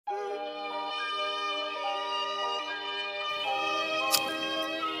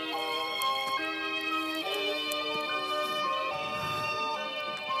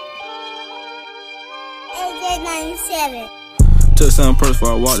97. Took some purse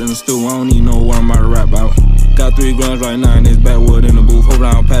before I walked in the stool. I don't even know what I'm about to rap about. Got 3 grams right now in this backwood in the booth. Hope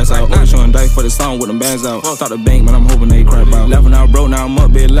I don't pass out. Always showing dice for the song with them bands out. Start the bank, but I'm hoping they crap out. Laughing out broke, now I'm up,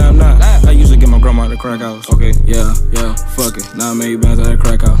 bitch, laugh now. I used to get my grandma at the crack house. Okay, yeah, fuck it. Now I made bands at that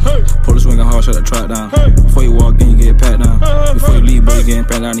crack house. Pull the swinging hard, shut the trap down. Before you walk in, you get pat down. Before you leave, boy, you getting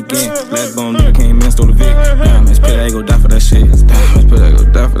pat down again. Last bone nigga came in, stole the Vic. Damn, Miss Pitt, I ain't gon' die for that shit. Damn, Miss Pitt, I ain't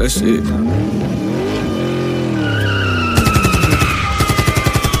gon' die for that shit.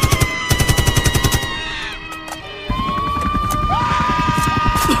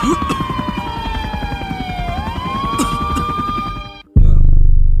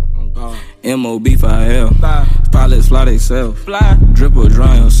 MOB5L. Pilots fly theyself. Drip or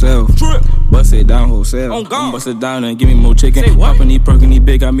dry yourself. Bust it down wholesale. Bust it down and give me more chicken. Poppin' these perkin', these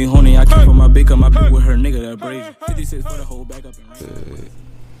big got me horny. I keep on my big, my big with her nigga that brazen. 56 for the whole back up and range.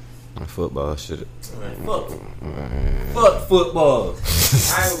 Football shit. Fuck football. I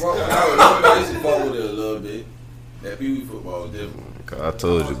used to fuck with it a little bit. That Pee-wee football was different. I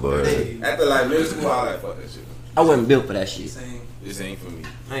told you, boy. After like middle school, I like fuck that shit. I wasn't built for that shit. This ain't for me.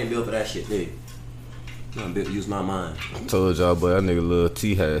 I ain't built for that shit, dude. I'm built to use my mind. I told y'all, boy, that nigga Lil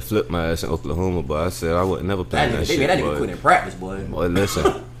T had flipped my ass in Oklahoma, but I said I would never play that shit, That boy. nigga put in practice, boy. Boy,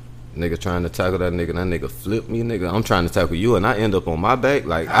 listen. Nigga trying to tackle that nigga flipped me, nigga. I'm trying to tackle you, and I end up on my back.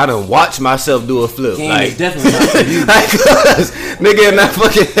 Like, I done watched myself do a flip. Game like, is definitely not for you. like, nigga in that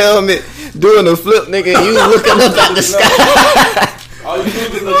fucking helmet doing a flip, nigga, and you looking up at the sky. All you do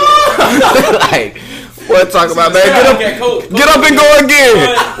is look at Like, what talk about, man? Get up and go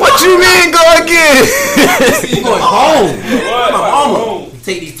again. What you mean go again? You going home. My mama.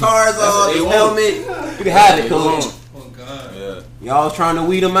 Take these tires off, this helmet. You can have it, coach. Y'all trying to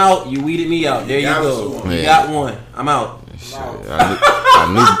weed them out, you weeded me out. There you go. You got one. I'm out. Shit,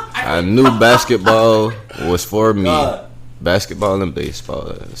 I knew basketball was for me. Basketball and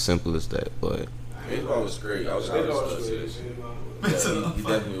baseball, simple as that. But baseball was great. I was he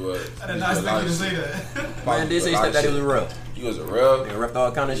definitely was. I did not expect you to say that. Man, this ain't that it was rough. He was a real. They roughed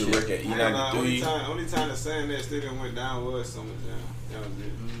all kind of shit. Work at E93. Only time the saying that stadium went down was Summer Jam. That was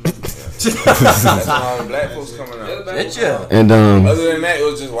it. That's when all the black folks coming out. and Other than that, it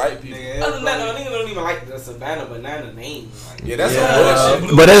was just white people. Other than that, niggas don't even like the Savannah Banana name. Like, Yeah, that's some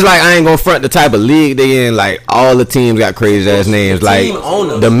bullshit. but it's like I ain't gonna front the type of league they in. Like all the teams got crazy ass names. Like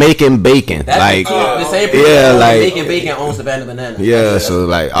the Making Bacon. Like the same yeah, like Making Bacon owns Savannah Banana. yeah. So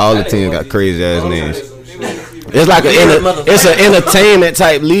like all the teams got crazy ass names. It's like it's an entertainment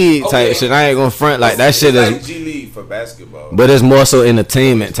type league type shit. I ain't gonna front like that shit It's like is. G League for basketball. But it's more so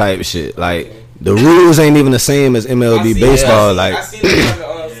entertainment type shit. Like the rules ain't even the same as MLB baseball. Like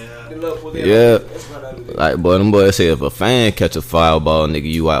yeah. Like boy, them boys say if a fan catch a foul ball,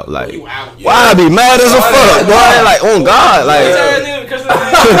 nigga, you out. Like why I be mad as a fuck, boy? Like on God, like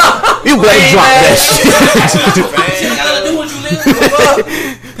you better drop that shit.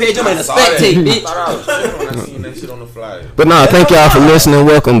 Page them in a spectate, bitch. But nah, thank y'all for listening.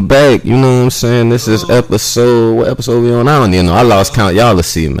 Welcome back. You know what I'm saying? This is episode. What episode we on? I don't even know. I lost count. Y'all will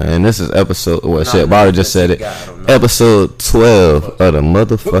see, man. This is episode. What shit? Barry just said it. Episode 12 of the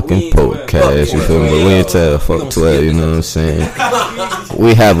motherfucking podcast. You feel me? But we ain't tell fuck 12. You know what I'm saying?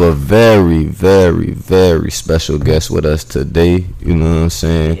 We have a very, very, very special guest with us today. You know what I'm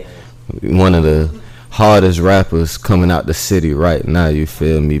saying? One of the hardest rappers coming out the city right now, you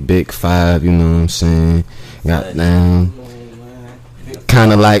feel me? Big Five, you know what I'm saying? Goddamn.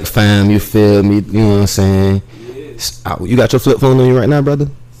 Kinda like fam, you feel me? You know what I'm saying? You got your flip phone on you right now, brother?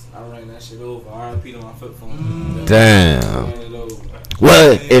 I ran that shit over. R.I.P. to my flip phone. Damn.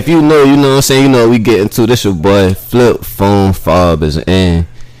 Well, if you know what I'm saying, you know we get into this. Your boy Flipfone Fab is in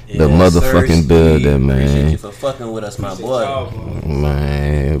the motherfucking building, man. Appreciate you for fucking with us, my boy.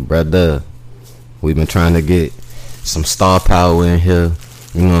 Man, brother. We've been trying to get some star power in here.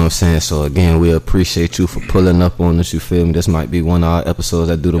 You know what I'm saying? So again, we appreciate you for pulling up on us, you feel me? This might be one of our episodes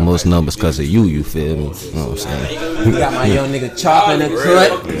that do the most numbers because of you feel me? You know what I'm saying? We got my young nigga Chop in the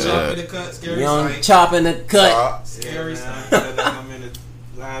cut. Young Chop in the cut. Scary sign. I'm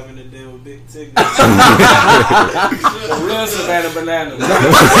live in the den with Big Tig. Real Savannah Banana.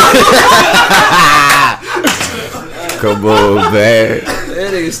 Come on, man.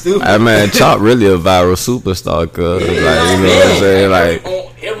 That nigga stupid. That man Chop really a viral superstar, cuz. Like, you know what I'm saying? Like,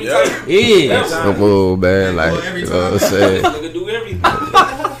 Every time. Yeah. come on, man. Like, you know what I'm saying? Nigga do everything.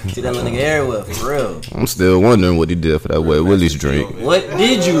 See that little nigga everywhere, for real. I'm still wondering what he did for that Wet Willie's drink. What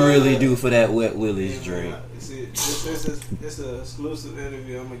did you really do for that Wet Willie's drink? It's an exclusive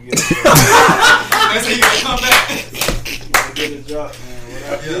interview. I'm gonna get it. That's how you gonna come back. I'm gonna get a drop, man. What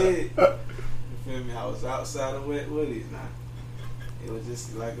I did, feel me? I was outside of Wet Woodies now. It was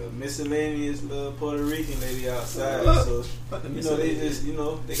just like a miscellaneous little Puerto Rican lady outside. So, you know, they just, you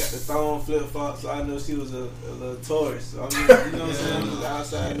know, they got the thong flip flops. So I know she was a little tourist. So I'm just, you know what I'm saying? Just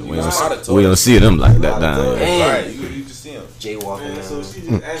outside. We don't see them like that down here. Right, you just see them. Jaywalking. Man, so she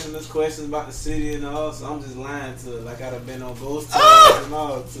just asking us questions about the city and all. So I'm just lying to her. Like I'd have been on ghost tours and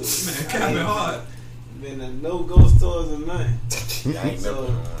all. To Man, kind of hard. been in no ghost tours or nothing. I ain't never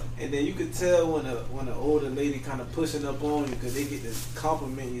been on one. And then you could tell when an older lady kind of pushing up on you because they get to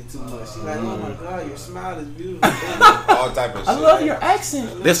compliment you too much. She's like, oh my God, your smile is beautiful. All type of shit. I love your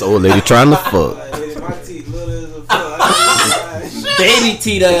accent. This old lady trying to fuck. Like, hey, my teeth little as a fuck. Baby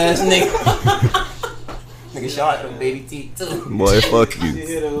teeth ass nigga. Nigga, shout out them baby teeth too. Boy, fuck She you.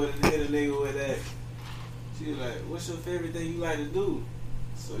 hit a nigga with that. She was like, what's your favorite thing you like to do?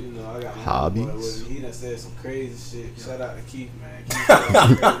 So, you know, I got my Hobbies? boy with me. He done said some crazy shit. Shout out to Keith, man. Keith said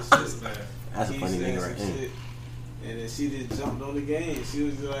some crazy shit. That's a Keith funny said nigga some right there. shit. And then she just jumped on the game. She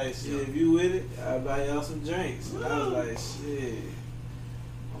was like, shit, if you with it, I'll buy y'all some drinks. And I was like, shit.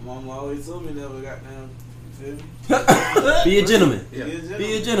 My mama always told me never got down. You feel me? Be a gentleman. Be a gentleman.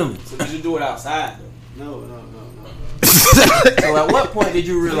 Be a gentleman. So did you do it outside though? No. So at what point did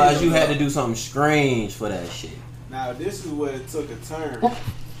you realize you had to do something strange for that shit? Now, this is where it took a turn.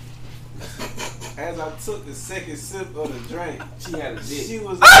 As I took the second sip of the drink, She had a dick. she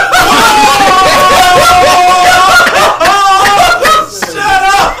was Shut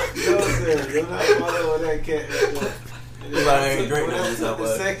up! No, sir. You're not following with that cat right there. And then Like, I I ain't took, drinking when I this took up, the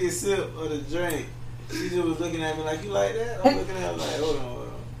but- second sip of the drink, she just was looking at me like, you like that? I'm looking at her like, hold on.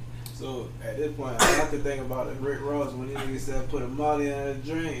 So at this point, all I could think about is Rick Ross when he nigga said put a Molly in a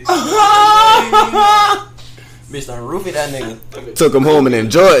drink. Bitch done roofie that nigga. Took him home and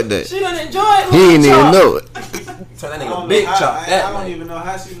enjoyed that. She done enjoy it. He didn't even know it. Turn that I nigga don't big know how- chop. I That don't nigga. even know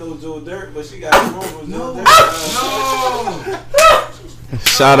how she knows Joe Dirt, but she got his phone from Joe Dirt.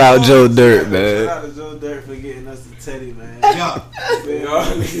 Shout out Joe Dirt, Shout man. out to Joe Dirt for getting us the Teddy, man. Yeah. Y'all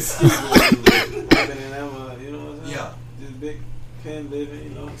niggas stupid. You know what I'm saying? Yeah. Just big pen living, you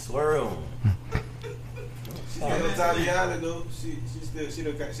know. Swirl. She got a Tatiana though. She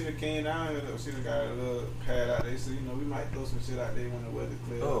done came down here though. She done got a little pad out there. So, you know, we might throw some shit out there when the weather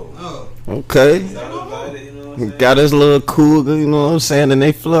clears. Oh. Oh. Okay. You know what I'm saying? Got his little cougar, you know what I'm saying, and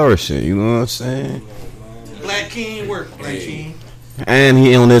they flourishing, you know what I'm saying? Black King work. Black King. And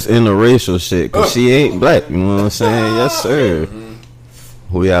he on this interracial shit, cause she ain't black, you know what I'm saying? Yes, sir.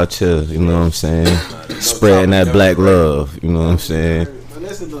 We out here, you know what I'm saying? Spreading that black love, you know what I'm saying? But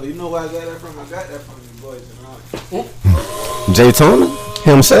listen though, you know where I got that from? I got that from the boys. Jay Tona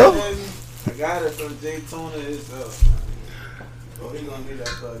himself? I got it from Jay Tona himself. Oh, he gonna get that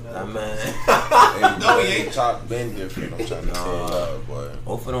for another. Man. No, he ain't. Top been different. I'm trying to tell you, boy.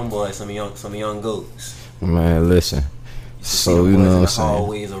 Both of them boys, some young goats. Man, listen. So, you Boys know in what I'm the saying?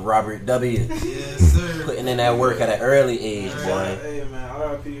 hallways of Robert W. Yes, sir. Putting in that work at an early age, boy. Hey man,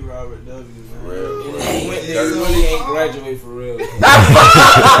 R.I.P. Robert W. Man. Real. He Dirt. really ain't graduate for real.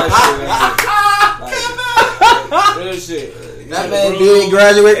 Real shit. That man did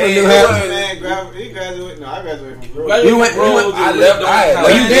graduate from New Hampshire. Man, he graduated. No, I graduated from Grove. You went. I left.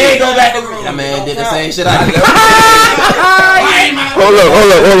 Well, you did go back to. That man did the same shit I did. Hold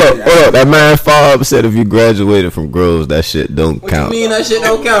up. That man Fob said if you graduated from Groves, that shit don't What you count. mean that shit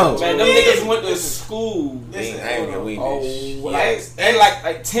don't count? Man, them niggas went to school. And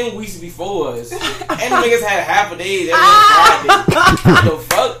like 10 weeks before us. And them niggas had half a day. That was Friday. What the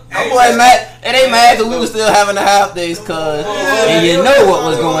fuck? That boy mad. It ain't mad because we was still having the half days, cuz. And you know what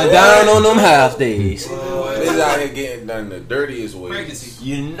was going down on them half days. Niggas out here getting done the dirtiest way. Pregnancy.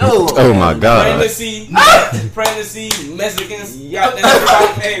 You know. Oh my god. Pregnancy, Mexicans.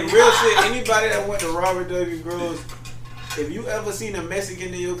 Hey, real shit. Anybody that went to Robert W. Groves, if you ever seen a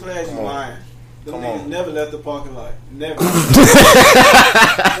Mexican in your class, you lying. Them Come niggas on. never left the parking lot. Never. Them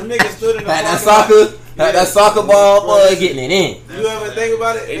niggas stood in the Had that parking lot. soccer, had that soccer ball, boy, getting it in. You ever think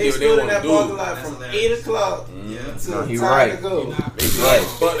about it? They They do what they stood in wanna that do. parking lot That's from hilarious. 8 o'clock Yeah. to He time right. to go. Right.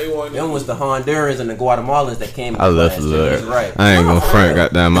 But they want Them was the Hondurans and the Guatemalans that came. I left class. Lord. That's right. I ain't gonna front,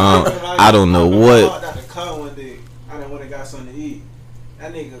 goddamn. I don't know I what. walked out the car one day. I done went and got something to eat.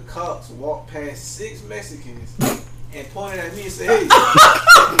 That nigga Cox walked past 6 Mexicans and pointed at me and said, "Hey."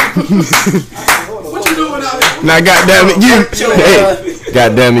 What you doing out here? Now, goddamn it, you. Hey,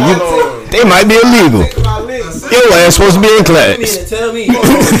 goddamn it, you. They might be illegal. My lips. Your ass supposed to be in You mean class. to tell me you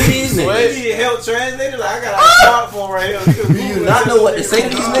these You niggas? need help translating? Like, I got a smartphone right here. Do you not know what to say to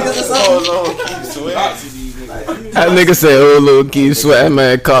these niggas or something? That nigga said, "Oh, little Keith Sweat." That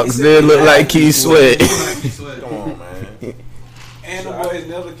man Cox did look like Keith Sweat. Come on, man. And the boys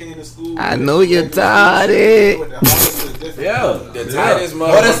never came to school I know you're tired. Yeah, The tightest or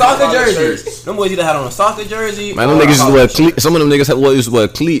the soccer shirts. jerseys. Them boys either had on a soccer jersey. Man, them niggas used to wear cleats. Some of them niggas used to wear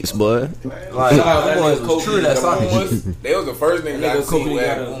cleats, boy. Like, them boys was true to that soccer jersey. They was the first niggas I seen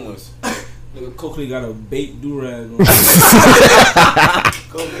wear Pumas. Nigga Coakley got a baked do-rag on.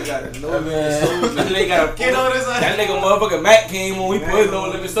 Kobe got a no That nigga got a that nigga motherfucking Mac came on. We put it on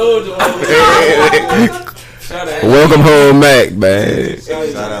Living Soldier. Shout out. Welcome home, Mac, man.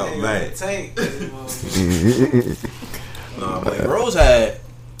 Shout out, man. Tank. Nah, but Rose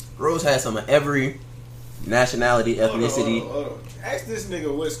had some of every nationality, ethnicity. Hold on. Ask this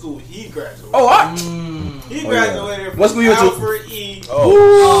nigga what school he graduated. Oh, what? He graduated from What school you went to? Alfred E.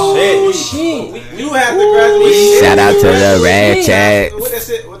 Oh, shit. You have to graduate. Shout out to the Red Chat. What that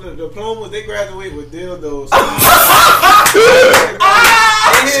shit? What the diploma? They graduate with dildos.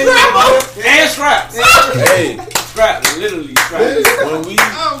 And straps. Hey, Straps. Literally straps. when we,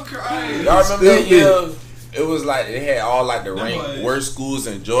 I'm crying. y'all remember that year? It was like they had all like the ranked worst schools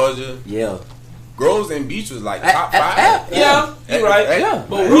in Georgia. yeah. Groves and Beach was like top 5. Yeah, you right. Yeah.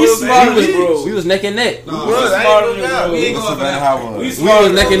 But we smarter than bro. We was neck and neck. We was, I ain't no doubt. We ain't going back. We We smarter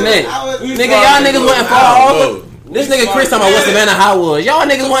was neck and neck. We Nigga, y'all niggas wasn't far off. Bro, This nigga Chris talking about what Savannah High was. Y'all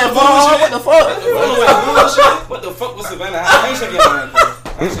niggas wasn't far off. What the fuck? What the fuck was Savannah? I ain't shaking your hand, bro. I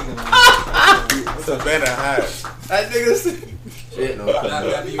ain't shaking your hand. Savannah High. That nigga said. Shit, no. Alright, my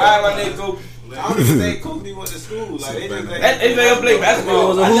nigga go. I don't even think Kobe went to school. Like they just That nigga play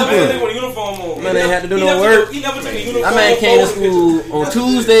basketball. I never seen a nigga with a uniform on. Man, they had to do He no never work. took- He never took a uniform. That man came to school on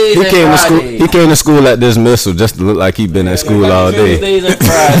Tuesdays He and came to school. Fridays. He came to school at dismissal just to look like he been at school all day. Tuesdays and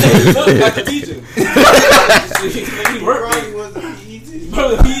Fridays. Look like the teacher. He worked. probably was a PE teacher.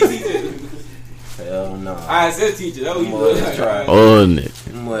 Bro, the PE teacher. Hell no. I said teacher. That was he was. Boys try. Oh, Nick.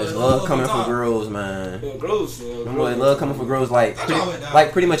 Them boys love coming for girls, man. Gross. Them boys love coming for girls like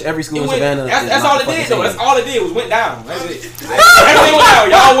pretty much every school in Savannah. That's all it did though. That's all it did was went down. That's it. Everything went down.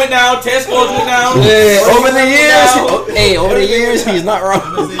 Y'all went down. Test scores went down. Yeah, over the years, over the years, he's not wrong.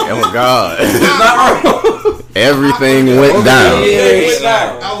 Oh my God. He's not wrong. Everything went down. Everything went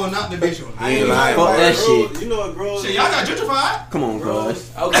down. I will not debate you. I ain't lying. Fuck that girls- shit. You know what girls? Shit, y'all got gentrified? Come on, guys.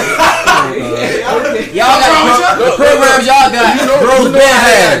 Okay. Y'all got the programs y'all got. Girls been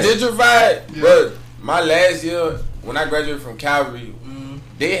I had. gentrified, but my last year when I graduated from Calvary,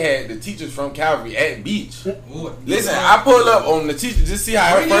 they had the teachers from Calvary at Beach. Listen, I pulled up on the teacher just see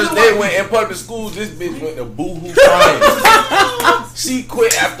how her first day went in public school. This bitch went to boo-hoo crying. She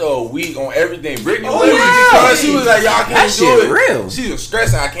quit after a week on everything. Brittany Williams, because she was like, y'all can't That do shit it. real. She was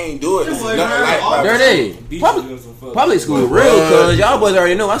stressing, I can't do it. This is boy nothing ran like off. that. Dirty. Public school real, cause y'all boys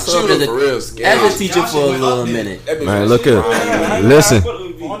already know I She served was as for real a scared. teacher for a little minute. That bitch Man, was look here. crying. Listen.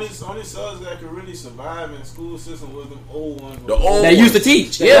 Only subs that could really survive in the school system was them old ones. The old That used to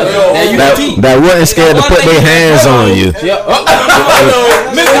teach. Yeah, Yo, that used to teach. That wasn't scared to put their hands on you. Yeah.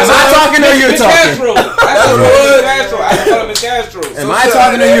 Am I talking or you're talking? Castro. I call him Miss Castro. Am I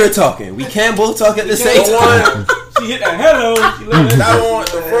talking or you're talking? We can't both talk at the same The time. one, She hit that hello. She let that. that one,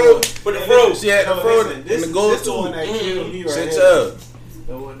 the fro, But the fro. she had the fro and This the is gold the one too. that killed me right Shit here. up.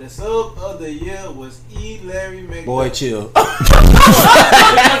 The sub of the year was E. Larry McDuck. Boy, chill. Boy,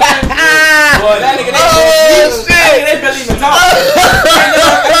 that nigga, they barely even talk.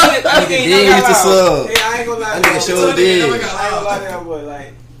 That Nigga did used to sub. Hey, I ain't gonna lie. That nigga sure did. I ain't gonna lie to that boy.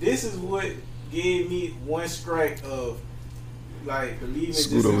 Like, this is what gave me one strike of like believing.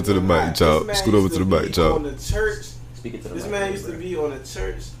 Scoot this over is to the what mic, I- Chop. this man Scoot over used to the mic, be Chop. On the church, Speaking to the this mic, man used to bro. be on the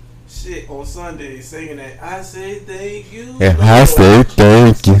church shit on Sundays singing that I say thank you. And I say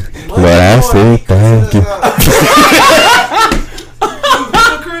thank you. But I say thank you.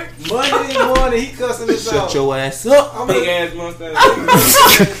 Monday morning, he cussing us out. Shut your ass up. I'm Big like, ass mustache.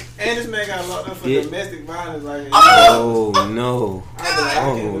 and this man got locked up for Yeah. domestic violence. Like, Oh no. I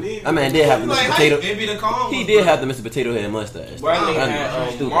can't believe That man did have the Like, Mr. how Potato. it be the calm. He did have the Mr. Potato Head mustache. Boy, that nigga That had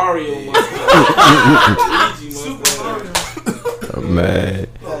nigga stupid. Mario mustache. Super Mario. Oh, man.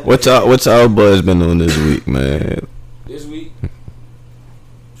 What y'all boys been on this week, man? This week,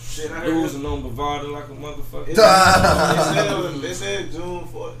 shit, I heard this. losing on Bavada like a motherfucker. They said June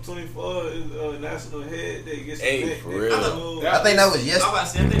 24 is National Head Day. Get some Hey, neck. for real. I think that was I'm yesterday. about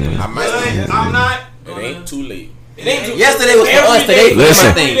to say, I think I might be. I'm not. It ain't too late. It ain't too- Yesterday was for Every us, today day- for my Listen.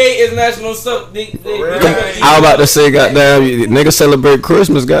 Every thing. day is National Suck. I was about to say, goddamn, niggas celebrate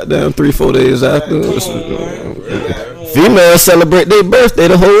Christmas, goddamn, 3-4 days after. Females celebrate their birthday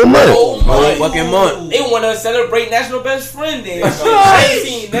the whole month. Whole fucking month. They want to celebrate National Best Friend Day. I ain't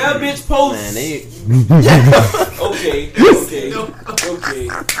seen that bitch post. Man, they Okay.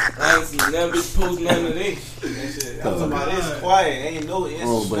 shit. I ain't seen that bitch post none of this. I'm talking about it's quiet. Ain't no Instagram.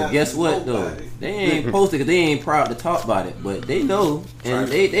 Oh, but guess what though? They ain't posted because they ain't proud to talk about it. But they know and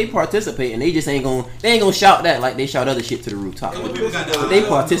they participate and they just ain't gonna shout that like they shout other shit to the rooftop. But they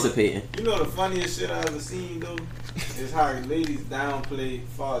participating. You know the funniest shit I ever seen though is how ladies downplay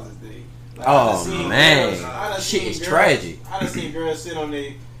Father's Day. Like, Oh man, shit is tragic. I done seen girls sit on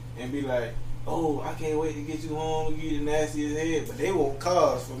there and be like, "Oh, I can't wait to get you home and give you the nastiest head," but they want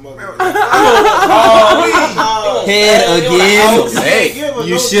cars for Mother's Day. Head again. Hey,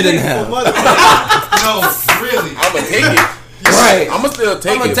 you shouldn't have. No, really. I'ma take it. Right. I'ma still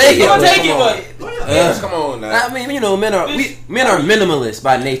take it. I'ma take it. I'ma take it, but Come on now. I mean, you know, men are minimalists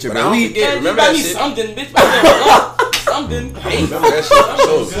by nature, But man. I don't We forget. you Remember got that me shit? something, bitch. Something. Hey, Remember that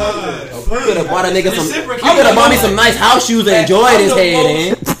shit? could have bought a nigga some. You could have bought me some nice house shoes and enjoyed his head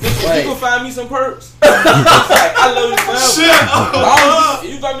in. You can find me some perks. I love you forever.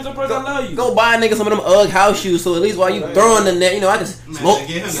 You got me some perks, I love you. Go buy a nigga some of them UGG house shoes, so at least while you throwing the net, you know, I can smoke,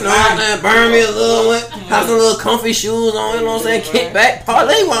 you know what I'm saying, burn me a little one, have some little comfy shoes on, you know what I'm saying, kick back,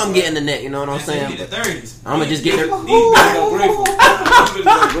 parlay while I'm getting the net, you know what I'm saying. I'ma just get there. These bitches are grateful. These bitches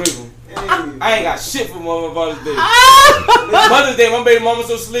are grateful. I ain't got shit for Mother's Day. Mother's Day, my baby mama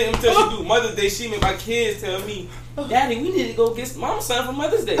so slick. Let me tell you, do Mother's Day, she made my kids tell me, "Daddy, we need to go get mama something for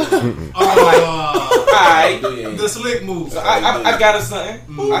Mother's Day." Alright, The slick move. so I got her something.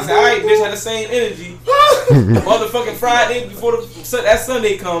 I said, "Alright, bitch, had the same energy." Motherfucking Friday before that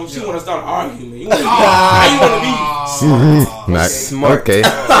Sunday comes, she wanna start arguing. You wanna how you wanna be? Smart. Okay,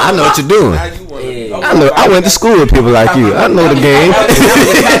 I know what you're doing. How you wanna be? I know. I went to school with people like you. I know the game.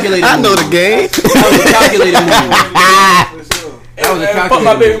 I know the game. That was a calculated move. That was a Fuck calculated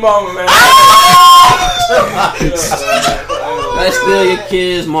my baby move. mama, man. That's still your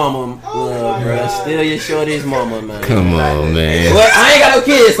kid's mama, bro. Still your shorty's mama, man. Come on, man. Well, I ain't got no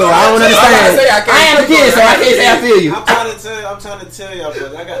kids, so I don't understand. I ain't no kids, so I can't say I feel you. I'm trying to tell y'all,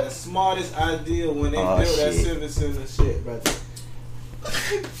 brother. I got the smartest idea when they built that Civic Center shit, brother.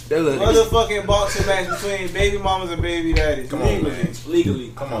 Motherfucking boxing match between baby mamas and baby daddies. Come on, man.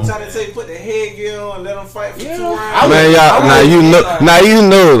 Legally. Come I'm on. trying to tell you, put the headgear on and let them fight for 2 rounds. Man, y'all, now you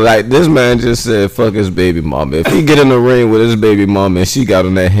know, like this man just said, fuck his baby mama. If he get in the ring with his baby mama and she got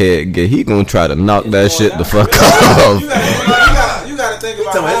on that headgear, he gonna try to knock that shit the fuck off. You gotta think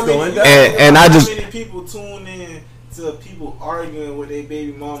about how many people tune in to people arguing with their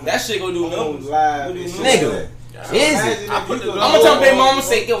baby mama. That shit gonna do numbers. Live, Nigga. Is it? I'm gonna tell baby mama,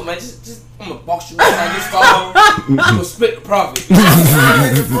 say, yo, man, just I'm gonna box you right now. This fall, I'm gonna split the profit. Come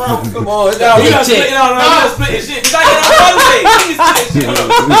on, it's You not gonna split it on, you gonna split this shit. Cause I get on Mother's Day. Please split this shit.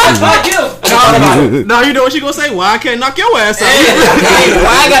 That's my gift. Now you know what she gonna say? Why I can't knock your ass out?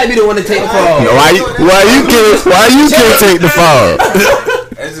 Why I gotta be the one to take the fall? Why you can't take the fall?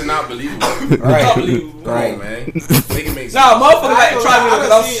 That's just not believable. Right. Come on, man. Make it make sense. Nah, motherfuckers like to try me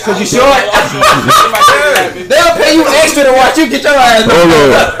because you short. They'll pay you extra to watch you get your ass knocked out.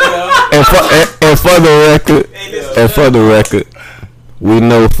 And for the record, we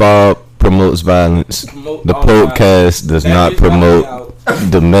know Fob promotes violence. The podcast does not promote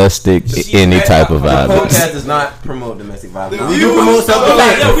domestic any type of The violence. podcast does not promote domestic violence. We do promote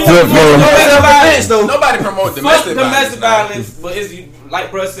self-defense. Flipfone. Nobody promote Domestic domestic violence, but it's like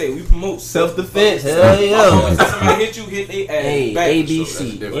bruh said, we promote Self-defense. Hell yeah. If somebody hit you, hit their ass. Hey, back.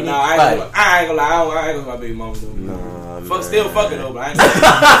 ABC. But nah, I ain't gonna lie. I ain't gonna lie. My baby mama though. Nah, Fuck, still fucking though, but I ain't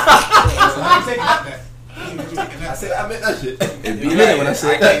I meant that shit. You meant it when I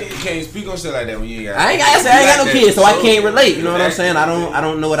said that. You can't speak on shit like that when you ain't got. I ain't got no kids, so I can't relate. You know what I'm saying? I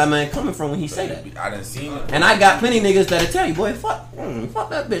don't know what I man coming from when he say that. I done seen it. And I got plenty niggas that'll tell you, boy, fuck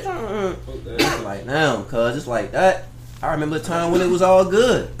that bitch. It's like, damn, cuz it's like that. I remember the time when it was all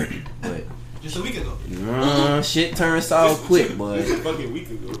good. But Just a week ago. shit turned sour quick, boy. fucking week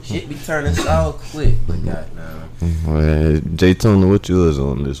ago. Shit be turning sour quick, but goddamn. Well, Jay Tona, what you was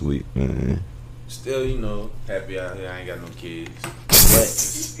on this week, man? Still, you know, happy out here. I ain't got no kids.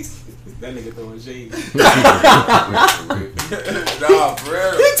 That nigga throwing shade. Nah, for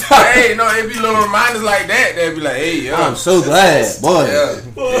real. Hey, no, it be little reminders like that. They be like, hey, yo. I'm so glad, boy. Yeah.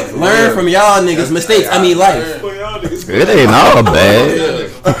 Learn from y'all niggas' mistakes. I mean, life. It ain't all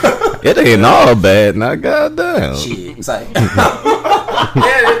bad. It ain't all bad. Now, goddamn. Shit, it's like,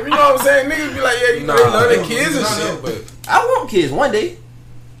 Yeah, you know what I'm saying? Niggas be like, yeah, you know, they love their kids and shit, but I want kids one day.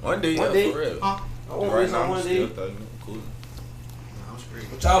 one day, One day. for real. I want Right kids now, one I'm day. still cool.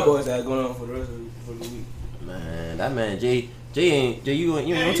 What y'all boys got going on for the rest of the week? Man, that man Jay, you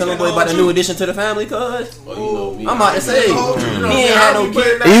don't tell nobody about the new addition to the family, cuz. Oh, you know me. I'm about to say, he ain't had no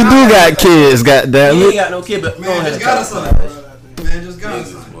kid. You do got kids, goddamn He ain't it. got no kid, but go Man, ahead. just got a son. Man, just got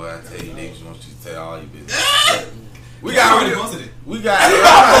We got.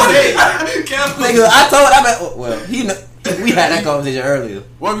 Nigga, we had that conversation earlier.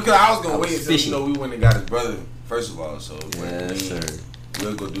 Well, because I was gonna wait until we went and got his brother first of all. So yes, sir.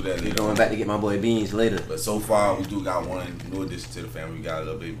 We'll go do that later. We're going back to get my boy Beans later. But so far, we do got one new addition to the family. We got a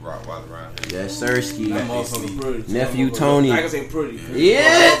little baby rock while around here. Yes, sir, Ski. Nephew Tony. I can say pretty.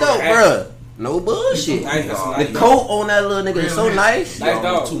 Yeah, though, bruh. No bullshit. The coat on that little nigga is so nice. Nice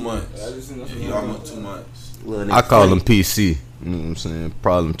dog. 2 months. He almost 2 months. I call him PC. You know what I'm saying?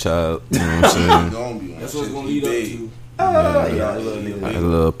 Problem child. You know what I'm saying? That's what's gonna lead up to. Yeah, a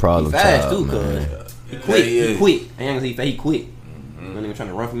little problem fast child, too, man. He quit. He quit. I ain't gonna say he quit. That nigga trying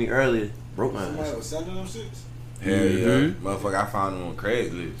to run from me earlier. Broke my ass. Somebody was sending them shits? Hell yeah. Motherfucker, I found him on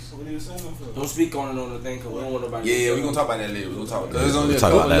Craigslist. What are you sending them for? Don't speak on it on the thing, because we don't want nobody. Yeah, we gonna talk about that later. We gonna talk about that. There's only a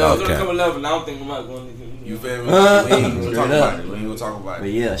couple levels. There's a couple levels. I don't think we might go into. You feel me? We ain't gonna talk about it. We ain't gonna talk about it.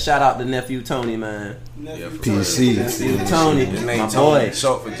 But yeah, shout out to nephew Tony, man. PC. Nephew Tony, his name my Tony. boy.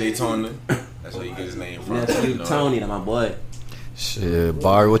 Short for J Tony. That's where you get his name from. Nephew Tony, that's my boy. Shit,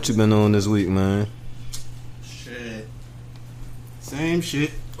 Barry, what you been on this week, man? Shit. Same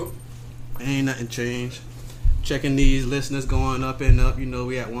shit. Ain't nothing changed. Checking these listeners going up and up. You know,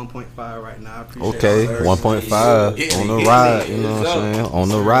 we at 1.5 right now. I appreciate Okay, it. 1.5 on the ride. You know what I'm saying? On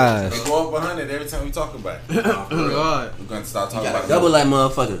the rise. We go up 100 every time we talk about it. Oh, God. We're gonna start talking about it. Double that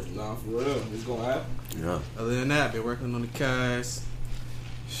motherfucker. Nah, for real. It's gonna happen. Yeah. Other than that, been working on the cars,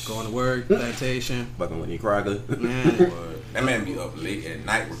 going to work, plantation. Fucking with Crocker. Man, That man be up late at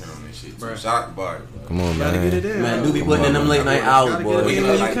night working on this shit. Bruh. Shout out to Barry. Come on, gotta get it man. in. Man, do be putting in them late night hours, boy. Waking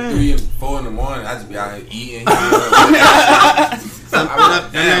Yeah, up you like can. 3 and 4 in the morning. I just be out here eating.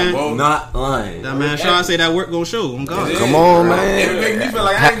 Damn, bro. Not lying. That man Sean say that work gonna show. I'm gone. Come on, It man. make me feel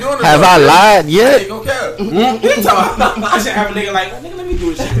like I ain't doing it. Have I lied I yet? ain't gonna care. I should have a nigga like, nigga, let me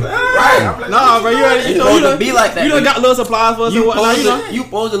do this shit. Right. I'm like, Nah, bro, you already, you know, you supposed to done, be like that. you done got little supplies for us and whatnot, you know. You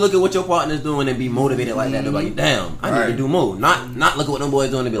supposed to look at what your partner's doing and be motivated like that. They're like, damn, I need to do more. Not look at what them boys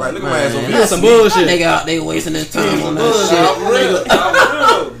doing and be like, Look at my ass on That's some that bullshit. nigga out there wasting his time on that shit.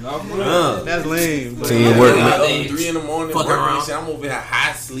 That's lame. But Teamwork. I'm up 3 in the morning Fuck working around. and shit. I'm over here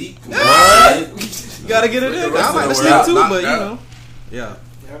high sleep. you gotta get it in. I like to sleep too, but you know. Yeah.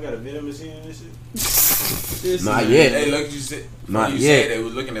 Y'all got a vending machine and this shit? Not yet. Hey, look, you said. Not you yet. said they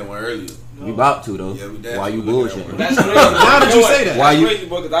was looking at one earlier. You about to though. Yeah, we Why you definitely looking at bullshitting? That's crazy. Why did you say that? Why you- That's crazy,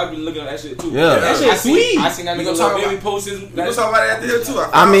 boy, because I be looking at that shit too. Yeah. That shit sweet. I seen that We nigga gonna talk little baby about- post his. We gonna talk about it after here too. I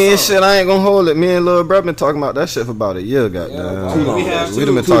found mean, something. shit, I ain't gonna hold it. Me and Lil Bro been talking about that shit for about a year, goddamn. Too long. We have We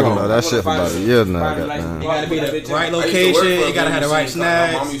done been Too talking long. about that shit for about a year now, You goddamn. gotta be the right I used to work location. for a You gotta have the right vending machine.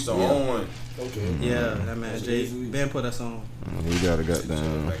 My mom snacks. used to own one. Yeah, that man Jay Ben put us on. We gotta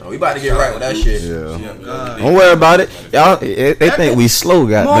goddamn. Oh, we about to get right with that shit. Yeah. God. Don't worry about it, y'all. They think we slow,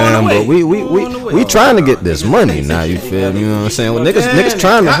 goddamn, but we trying to get this money now. You feel me? You know what I'm saying? Well, niggas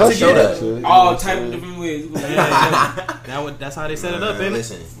trying to hustle get that it. shit. All type of different ways. That's how they set it up, ain't it?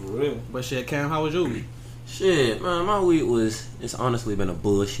 Listen, For real. But shit, Cam, how was your week? shit, man, my week it's honestly been a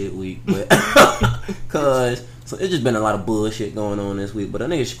bullshit week, but cause so it's just been a lot of bullshit going on this week. But a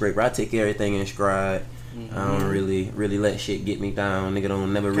nigga scraper, I take everything in stride. I don't really let shit get me down. Nigga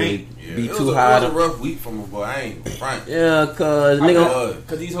don't never really be It too was high. a rough week for me, boy. I ain't front. Yeah, cause nigga,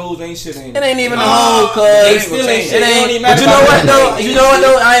 Cause these hoes ain't shit, ain't it ain't even a Nah, hoe, cause they it still ain't shit. It don't even ain't. matter But you know about what that. though? You know what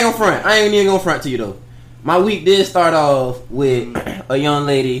though? I ain't gonna front. I ain't even gonna front to you though. My week did start off with a young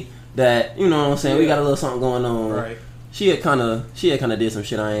lady that, you know what I'm saying, we got a little something going on. Right. She had kind of did some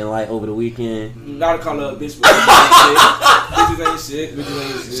shit I ain't like over the weekend. Not to call her a bitch, but bitches ain't shit.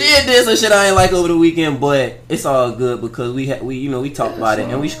 Bitches ain't shit. She had did some shit I ain't like over the weekend, but it's all good because we talked about it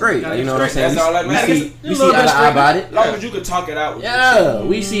and we straight. Like, you know what I'm saying? That's all that matters. We see eye to eye about it. As long as you can talk it out with Yeah,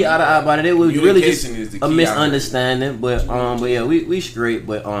 we see eye to eye about it. It was really just Communication is the a key misunderstanding, but yeah, we straight.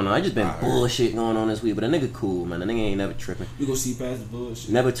 But I just been bullshit going on this week. But a nigga cool, man. A nigga ain't never tripping. You go see past the bullshit.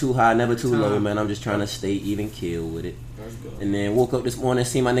 Never too high, never too low, man. I'm just trying to stay even kill with it. Let's go. And then woke up this morning,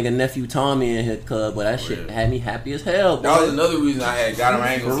 see my nigga nephew Tommy in here, cuz, but that shit had me happy as hell, boy. That was another reason I had got him.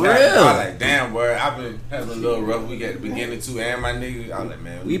 I ain't gonna For snap. real. I was like, damn, boy, I've been having a little rough week at the beginning too, and my nigga, I was like,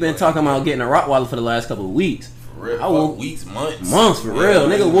 man, We been talking about getting a Rottweiler for the last couple of weeks. for real. I woke Weeks, months, for real.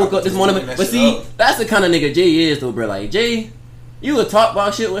 man. Nigga woke up this morning, That but shit see, up. that's the kind of nigga Jay is though, bro. Like Jay, you would talk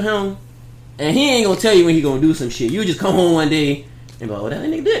about shit with him, and he ain't gonna tell you when he gonna do some shit. You just come home one day, And be like, well, that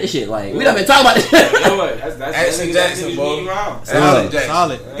nigga did this shit. Like, we done been talking about this shit. That's Ashton Jackson, boy. Solid.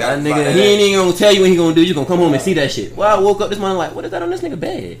 That nigga, he ain't even gonna tell you when he gonna do. You gonna come home and see that shit. Well, I woke up this morning like, what is that on this nigga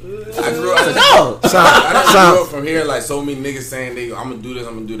bed? I grew up. No. I grew up from here like so many niggas saying I'm gonna do this,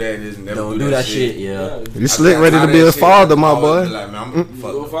 I'm gonna do that, and this, and never Don't do that shit. Yeah. You slick ready to be a father, my boy. Like, man, I'm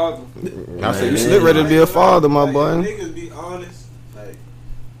a father. I said you slick ready to be a father, my boy. Niggas be honest. Like,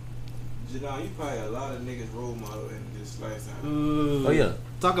 you probably a lot of niggas role model in this lifetime. Oh yeah.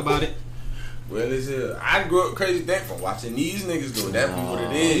 Talk about it. Well, I grew up crazy thing from watching these niggas do it. That be what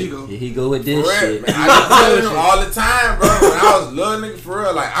it is. Here he go with this shit. Man, I be telling them all the time, bro. When I was little nigga for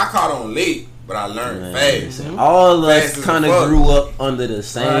real, like I caught on late, but I learned fast. All of us Fast kind as of fuck. grew up under the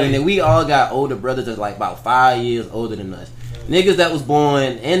same, and we all got older brothers that's like about 5 years older than us. Niggas that was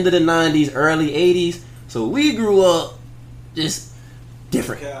born end of the 90s, early 80s. So we grew up just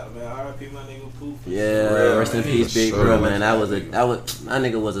different. Man, R.I.P. my nigga Poof. Yeah, rest in peace, big bro, man. My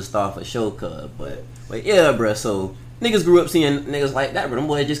nigga was a star for sure, cuz. But yeah, bro. So niggas grew up seeing niggas like that, but them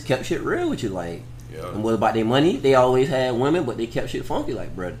boys just kept shit real with you, like. And what about their money? They always had women, but they kept shit funky,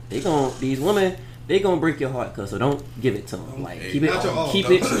 like, bro. These women, they gonna break your heart, cuz. So don't give it to them. Like, keep it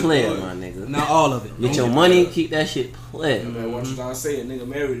clear, my nigga. Not all of it. Get your money, keep that shit clear. Man, what you trying to say? A nigga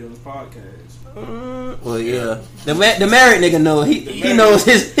married on this podcast. Well, yeah. The married nigga know he knows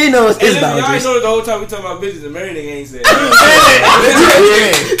his Hey, listen, y'all ain't boundaries. know the whole time we talking about bitches. The married nigga ain't said.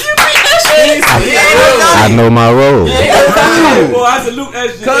 I know my role. Boy, I salute that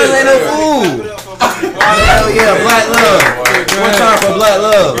shit. Cuz ain't no fool. Hell yeah, black love. One time for black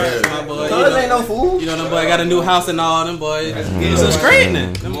love. Cuz ain't no fool. You know, them boy got a new house and all. Them boys getting some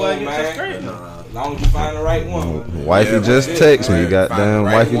straightening. Them boy getting some straightening. As long as you find the right one. Wifey just text me, goddamn.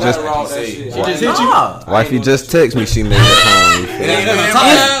 Wifey just She just hit you. Wifey just text me. She made it home.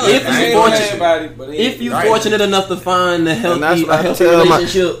 If you fortunate enough to find a healthy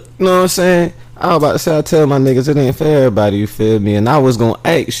relationship, you know what I'm saying? I was about to say, I tell my niggas it ain't for everybody, you feel me? And I was gonna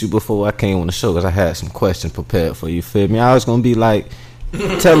ask you before I came on the show, because I had some questions prepared for you, feel me? I was gonna be like,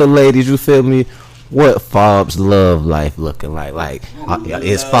 tell the ladies, you feel me, what Fab's love life looking like? Like,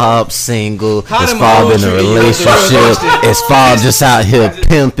 is Fab single? Is Fab in a relationship? Is Fab just out here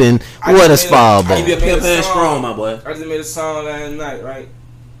pimping? What is Fab keep your on? pimp hand strong, my boy. I just made a song last night, right?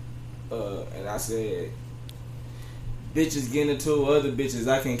 And I said, bitches getting into other bitches,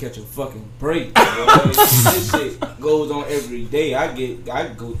 I can't catch a fucking break. This shit goes on every day. I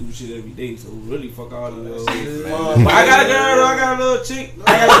go through shit every day, so really fuck all of those. But I got a girl, I got a little chick.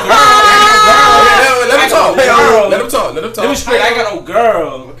 I got a girl. Let him talk. Let him talk. Let me straight. I got no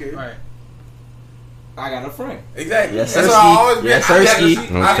girl. Okay. Right. I got a friend. Exactly. Yes, That's what I always been. Yes, I sirski.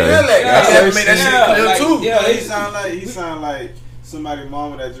 feel like I have to make that shit clear too. Yeah, he sound like somebody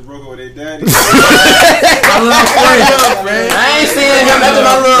mama that just broke up with their daddy. I ain't saying him.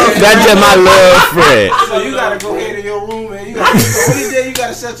 That's just my love friend. So you gotta go ahead in your room, man. You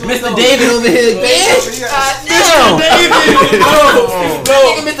gotta shut your Mr. door. David over here, bitch. Damn.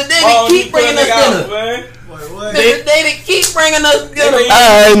 Mr. David keep bringing us dinner. Mr. David keep bringing us dinner.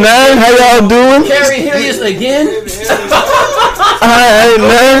 Alright, man. How y'all doing? Carrie Hillius again. Alright,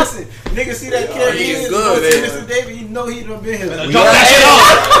 man. Nigga see that Carrie He's Hillius, good, man. Mr. David, you know he done been here. Drop that shit off.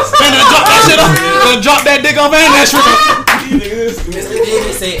 Drop that shit off. Gonna drop that dick off and that shit. Mr.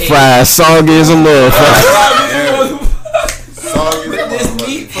 David say, hey, Fried soggy as a motherfucker. this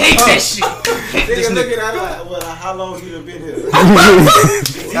meat hate that shit. Nigga looking at like, how long he done been here?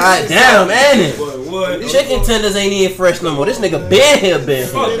 God damn, man. Chicken tenders ain't even fresh no more. This nigga been here.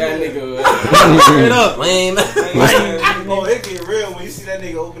 Fuck that nigga. Straight up, lame. Oh, it get real when you see that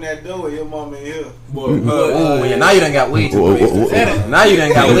nigga open that door and your mama in here. Oh yeah, now you done got way too comfortable. Now you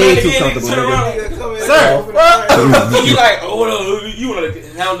done got way too comfortable, nigga. Sir, You like, oh, you wanna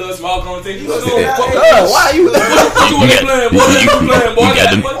handle a small conversation? Why you? You wanna play, boy? You playing,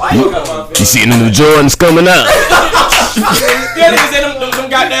 boy? You see the new Jordans coming out. Yeah, niggas say them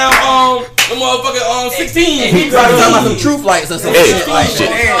goddamn them motherfucking 16. He probably talking about some truth lights or some shit like shit.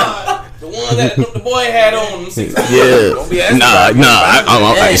 that. The one that the boy had on. Yeah. Nah.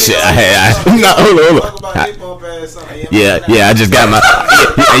 Shit. Hold on. Yeah. I just got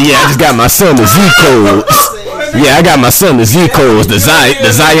my son the Z codes. Yeah, I got my son the Z codes. The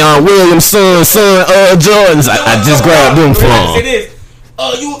Zion Williams son Jordans. I just grabbed them from him.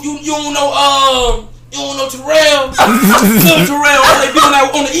 You don't know Terrell? Little Terrell, they be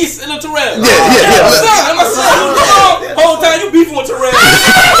on the east, little Terrell. Yeah. My son, whole time you beefing with Terrell.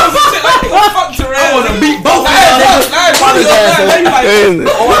 Fuck Terrell. I want to beat both of y'all.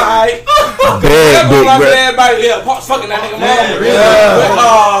 Alright. Big, bro. Everybody, fucking that nigga mama.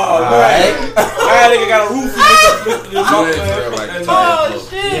 Alright. That nigga got a roof.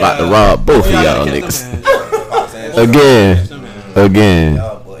 About to rob both of y'all niggas.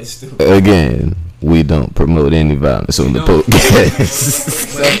 Again. We don't promote any violence on the podcast.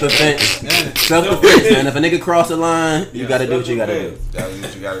 Self-defense, man. If a nigga cross the line, you gotta do what you gotta do. That's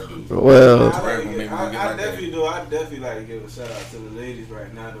what you gotta do. Well, I definitely like to give a shout out to the ladies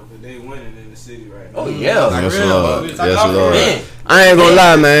right now, though, because they winning in the city right now. Oh yeah, yes Lord. I ain't gonna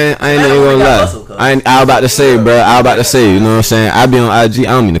lie, man. I ain't even gonna lie. I was about to say, bro. You know what I'm saying? I be on IG.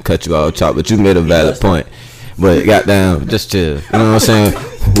 I don't mean to cut you off, Chop, but you made a valid point. But goddamn, just chill. You know what I'm saying?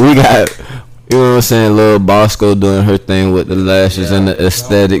 We got. You know what I'm saying? Lil Bosco doing her thing with the lashes and the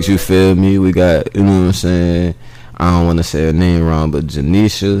aesthetics, you feel me? We got, you know what I'm saying? I don't want to say her name wrong, but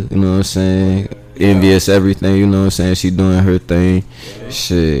Janisha, you know what I'm saying? Envious everything, you know what I'm saying? She doing her thing.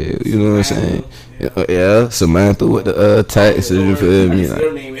 Shit, you know what I'm saying? Yeah, Samantha with the taxes, you feel me? Like,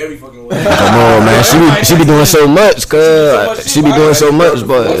 come on, man. She be doing so much, cuz. She be doing so much,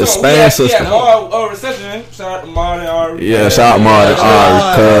 but the Spanish sister. Shout out to Marty Ari. Yeah, shout out Marty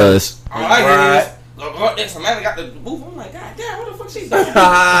Ari, cuz. All I hear is Samantha got the booth. I'm like, God damn, what the fuck she doing?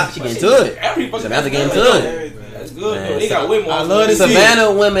 She getting to it. Samantha getting to it. That's good. Man, they got way more. I love this.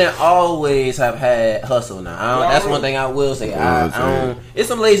 Savannah women always have had hustle now. That's one thing I will say. I don't. It's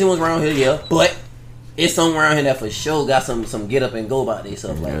some lazy ones around here, yeah, but it's some around here that for sure got some get up and go about they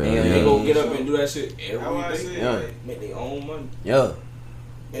stuff like that. They go get up and do that shit every day. Yeah. Make their own money. Yeah.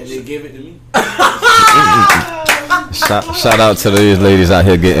 And they give it to me. Shout out to these ladies out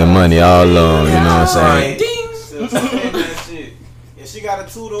here getting money all along, you know what I'm saying? If she got a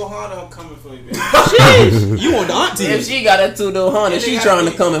 2-door Honda, I'm coming for you, baby. You want the auntie? If she got a 2-door Honda, she trying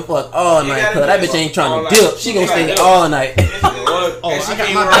to come and fuck all night. Cause that bitch ain't trying to dip. She gonna stay all night. And she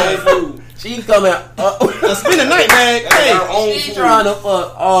got my food. She coming spend the night, man. Hey, she trying to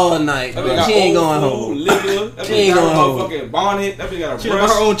fuck all night. She ain't going home. She ain't going home. Fucking bonnet. That bitch got a she got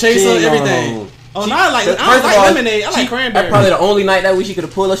her own chaser, everything. Oh, no, I like lemonade. I like cranberry. That's probably the only night that week she could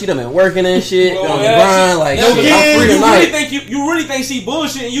have pulled up. She done been working and shit on the grind. Like, I'm free tonight. You really think she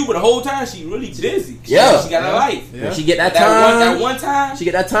bullshitting you, but the whole time she really busy. Yeah, she got a life. Yeah. She get that time. That one time. She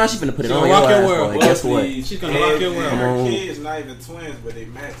get that time. She finna put it on rock your world. Like, guess what? She's gonna rock your world. Her kids not even twins, but they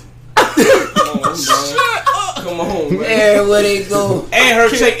matching. Come on, man. There where they go. And her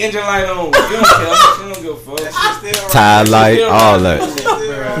check engine light on. You don't care. She don't give a fuck. Tie light, all that.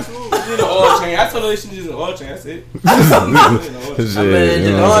 She the oil change. I told her she needs an oil change. That's it.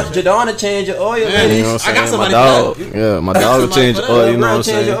 Jadonna change your oil. I got somebody. My dog will change your oil. You know what I'm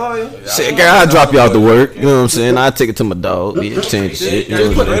saying? Shit, girl, I drop you off to work. You know what I'm saying? I take it to my dog. He'll change shit.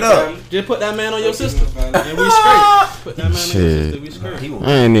 Just put that man on your sister, and we straight. Put that man on your sister, we straight.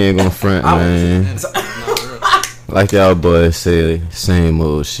 I ain't even gonna front, man. Like y'all boys say, same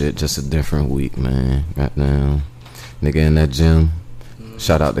old shit, just a different week, man. Goddamn, nigga in that gym.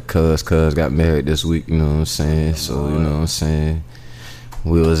 Shout out to Cuz got married this week, you know what I'm saying? So, you know what I'm saying?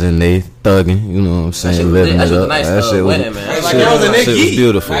 We was in there thugging, you know what I'm saying? Living it up. That shit was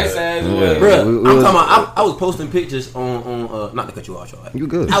beautiful. Bro, I'm talking about, I was posting pictures on not to cut you off, you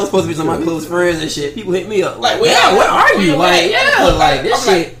good. I was posting pictures of my close friends and shit. People hit me up like, where are you? Like, like this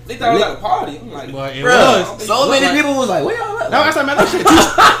shit. They thought it was like a party. I'm like, bro, so many people was like, where y'all at?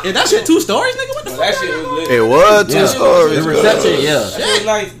 That shit 2 stories, nigga? What the fuck? That shit was lit. It was 2 stories. The reception, That shit was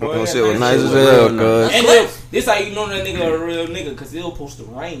nice, boy. That shit was nice as hell, cuz. And this how you know that nigga a real nigga, cause it was supposed to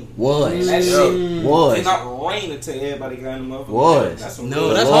rain. Was. That shit was. It not rain until everybody got in the motherfucker. Was. That's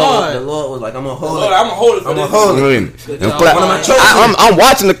hard. The Lord was like, I'm gonna hold it. I'm gonna hold it. I'm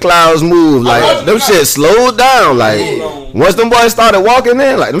watching the clouds move. Like, them shit slowed down. Like, once them boys started walking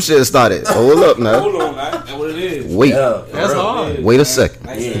in, like, them shit started. Hold up now. Hold on, man. That's what it is. Wait. That's hard. Wait a second.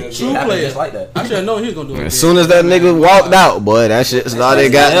 True player. Just like that. I should have known he was gonna do it. As soon as that nigga walked out, boy, that shit started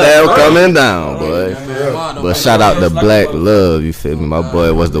goddamn coming down, boy. But shout out to Black Love, you feel me? My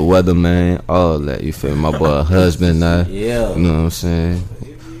boy was the weatherman, all that, you feel me? My boy husband now. Yeah. You know what I'm saying?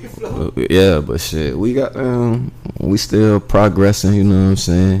 Yeah, but shit, we got we still progressing, you know what I'm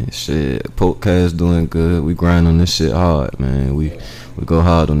saying? Shit, podcast doing good. We grind on this shit hard, man. We go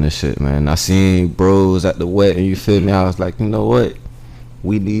hard on this shit, man. I seen bros at the wedding, you feel me? I was like, you know what?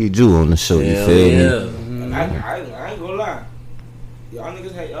 We need you on the show, you feel me? I ain't gonna lie. Y'all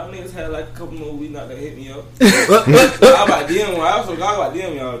niggas had like a couple more weeks not to hit me up. I about DM. I also got about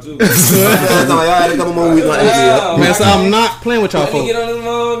DM y'all too. Y'all had a couple more weeks not to hit me up. Man, so I'm not playing with y'all folks. Get on this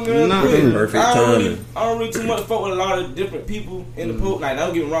motherfucker. Perfect timing. I don't really too much fuck with a lot of different people in the post. Like,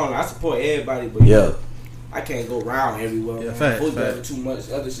 don't get me wrong, I support everybody, but I can't go around everywhere. Yeah, fact. Too much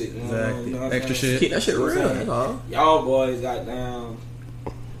other shit. Exactly. You know extra shit. Keep that shit real. Y'all boys got down.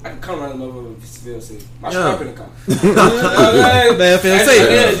 I can come around the motherfucker if feel safe. My strap in the car. Man, feel safe.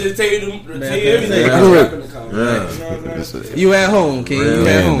 Yeah, just tell you everything. My strap in the car. You at home, King. You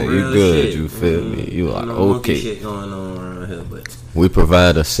at home. You good, you feel me? You are okay. Shit going on around here, but We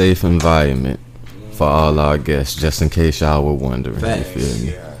provide a safe environment for all our guests, just in case y'all were wondering. Facts. You feel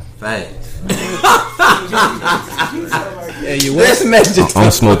me? Facts. Yeah, you Let's message.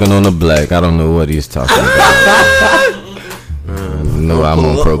 I'm smoking on the black. I don't know what he's talking about. No, I'm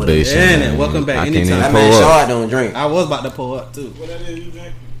on probation. Yeah, man. welcome back I can't anytime. even That man pull up. Shard don't drink. I was about to pull up too. What that is you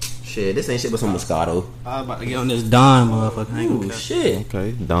drink? Shit, this ain't shit but some Moscato. I was about to get on this Don motherfucker. I ain't Ooh, gonna shit.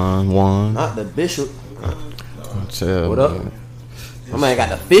 Okay, Don Juan. Not the Bishop. Chill, What up? man. My man got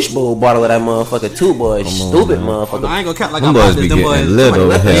the fishbowl bottle of that motherfucker too, boy. Stupid motherfucker. I ain't gonna count like Them I boys bought be this. Them getting boys. lit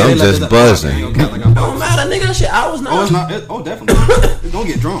over here. I'm just buzzing. I ain't gonna count like I bought Don't matter, nigga. That shit I was not. Oh, it's not. Definitely. Don't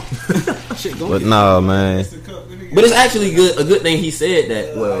get drunk. Shit, don't But get nah, man. But it's actually good. A good thing he said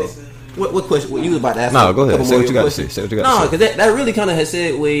that. Well, what question? What you was about to ask? No, go ahead. couple Say more what you got to questions. say. Say what you got No, to say. because that really kind of has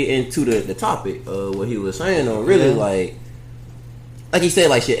segued into the topic of what he was saying. Though, really, like he said,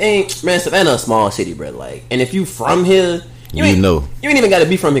 like shit ain't man. Savannah a small city, bro. Like, and if you from here, You ain't know. you ain't even got to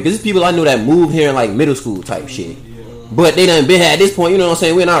be from here. Because there's people I know that moved here in like middle school type shit. But they done been here at this point. You know what I'm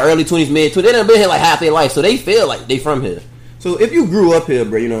saying? We're in our early 20s, mid 20s. They done been here like half their life, so they feel like they from here. So if you grew up here,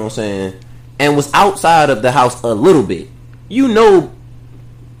 bro, you know what I'm saying, and was outside of the house a little bit, you know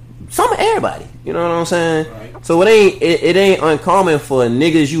some of everybody. You know what I'm saying? Right. So it ain't uncommon for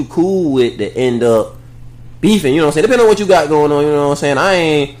niggas you cool with to end up beefing. You know what I'm saying? Depending on what you got going on. You know what I'm saying? I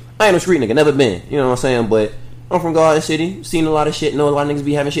ain't no street nigga, never been. You know what I'm saying? But I'm from Garden City, seen a lot of shit, know a lot of niggas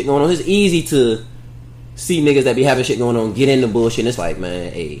be having shit going on. It's easy to see niggas that be having shit going on get into bullshit. And it's like,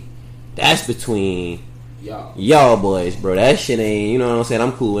 man, hey, that's between y'all boys, bro. That shit ain't, you know what I'm saying?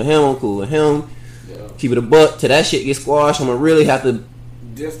 I'm cool with him. Yeah. Keep it a buck till that shit get squashed. I'm gonna really have to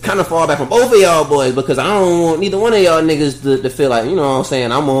kind of fall back from both of y'all boys because I don't want neither one of y'all niggas to feel like, you know what I'm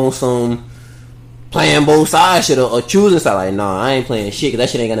saying, I'm on some playing both sides shit or choosing side. Like, nah, I ain't playing shit because that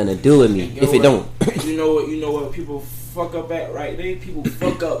shit ain't got nothing to do with me if it don't. You know what people fuck up at right there? People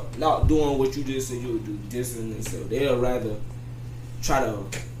fuck up not doing what you just said you would do, dissing themselves. They'll rather try to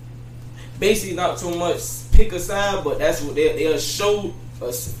basically not so much pick a side, but that's what they'll show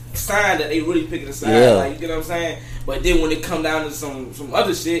a sign that they really picking a side. Yeah. Like, you get what I'm saying? But then when it come down to some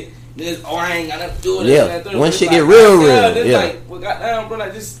other shit, then it's, I ain't got nothing to do with it. Yeah. That, Once shit like, get real, then yeah. like, well, goddamn, bro,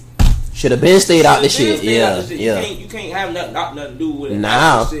 like just. Should have been stayed out the Should've shit. been stayed out Yeah, the shit. yeah. You can't have not nothing to do with it.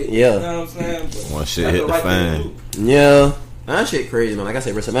 Now, Shit, yeah. You know what I'm saying? But Once shit that's hit the right thing to fan. do. Yeah. That shit crazy, man. Like I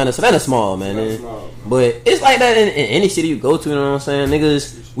said, bro, Savannah's small, man. Savannah's small. But it's like that in any city you go to, you know what I'm saying?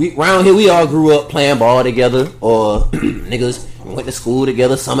 Niggas, we around here, we all grew up playing ball together. Or niggas went to school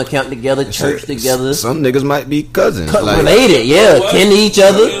together, summer camp together, church together. Some niggas might be cousins. Like, Related, yeah. What? Kin to each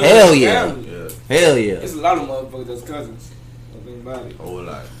other. Yeah, Hell yeah. family. Hell yeah. There's a lot of motherfuckers that's cousins. Think about it. Whole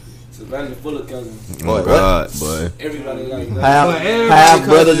lot. Savannah's full of cousins. oh God, boy. Everybody like Half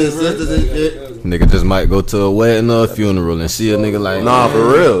brothers and sisters and shit. Nigga just might go to a wedding or a funeral and see a nigga like, Nah,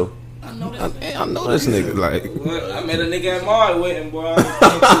 for real. I know this nigga. Like, I met a nigga at my wedding, boy.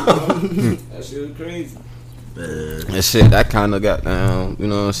 That shit was crazy. and shit, that kind of got down. You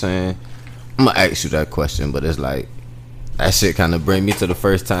know what I'm saying? I'm gonna ask you that question, but it's like that shit kind of bring me to the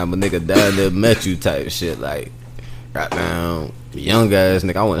first time a nigga down there met you type shit. Like, goddamn, young ass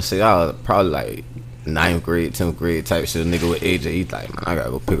nigga. I wouldn't say I was probably like 9th grade, 10th grade type shit. A nigga with AJ, he's like, man, I gotta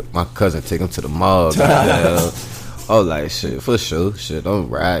go pick up my cousin, take him to the mall. Goddamn. Oh, like shit, for sure. Shit, don't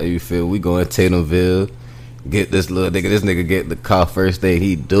ride. You feel? We going to Tatumville. Get this little nigga. This nigga get the car first day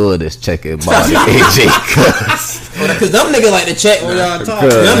he do this checking ball to AJ. Cause them niggas like to check when y'all talk.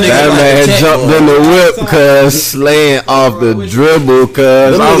 Them niggas That like man to check, jumped boy. in the whip, cuz slaying off the dribble,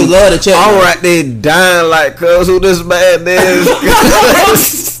 cuz Them niggas love to check. I'm right there dying like, cuz who this man is?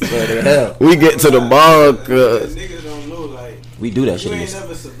 We get to the bar, cuz Niggas don't know, like, We do that you shit. ain't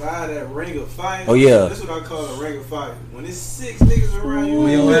never survived that ring of fire. Oh, yeah. That's what I call a ring of fire. When it's 6 niggas around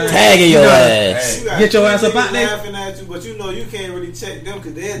you, Tagging your ass. you got Get your 3 ass up niggas out there. laughing at you, but you know you can't really check them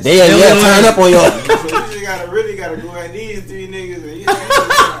because they're They'll turn up on your. So you just gotta go at these 3 niggas and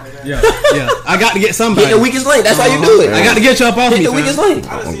Yeah. I got to get somebody. Hit the weakest link. That's how you do it. I got to get you up off Hit me. the weakest link.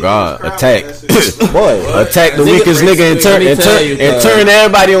 Oh, God. Attack. Boy, attack the weakest nigga and turn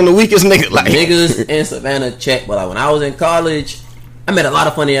everybody on the weakest nigga. Like, niggas in Savannah check. But like when I was in college, I met a lot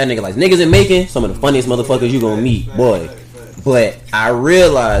of funny ass niggas. Like niggas in Macon, some of the funniest motherfuckers you gonna meet, boy. But I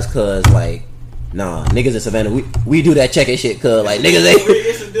realized, cause like, nah, niggas in Savannah, we do that checking shit, cause like niggas ain't.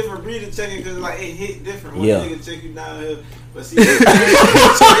 It's a different different breed of checking because like it hit different when Yeah. a nigga check you down here. But see, it's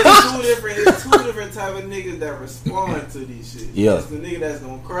two different type of niggas that respond to these shit. Yeah. It's the nigga that's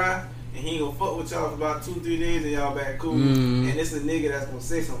gonna cry and he ain't gonna fuck with y'all for about 2-3 days and y'all back cool. And it's a nigga that's gonna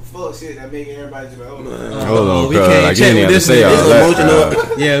say some fuck shit that make everybody just like, oh, Hold on, we cuz. can't Like, check you ain't with have to this say all nigga.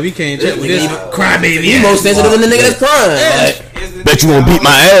 that. Yeah, we can't check with this crybaby. You more sensitive than the nigga that's crying. Like, it's the Bet nigga you won't that beat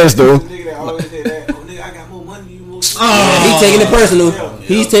my always- ass, though. it's the nigga that always say that. Oh nigga, I got more money than you. More he taking it personal.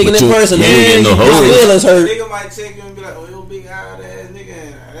 He's taking it you- personal. you ain't getting no His hoes. feelings hurt. Nigga might check you and be like, oh, yo, big eyed ass nigga.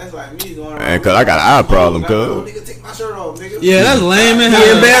 And that's like me going around. Man, cuz I got an eye problem, Oh, cuz. nigga, take my shirt off, nigga. Yeah, that's lame and He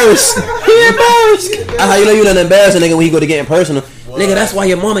embarrassed. He embarrassed. That's how you know you done embarrassed a nigga when he go to getting personal. Nigga, that's why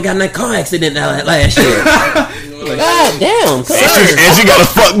your mama got in that car accident last year. God damn, cuz. And she got a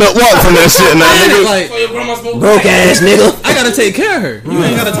fucked up walk from that shit now, nigga. like, So your grandma smoke Broke ass nigga. I gotta take care of her. You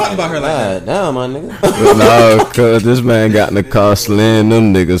ain't gotta talk about her like that. God damn, my nigga. But no, cuz this man got in the car slaying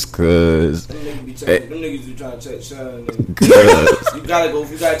them niggas, cuz. Them niggas be checking. Them niggas be trying to check shine. nigga. Cuz. You gotta go.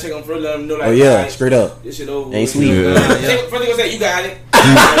 If you gotta check them first, let them know like. Oh yeah, alright, straight up. This shit over. Ain't sweet. Yeah. First they gonna say you got it.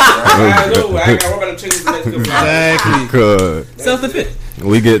 I ain't gotta worry about them checking the next couple hours. Exactly. Cuz. Self-defense.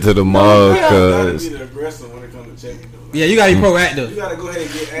 We get to the mall, You gotta cuz. be the aggressor when it comes to checking though. Yeah, you gotta be You proactive. gotta go ahead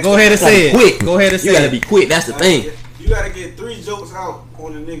and get. Go ahead and say it. Quick. Go ahead and You say gotta it. be quick. That's the thing. You gotta get 3 jokes out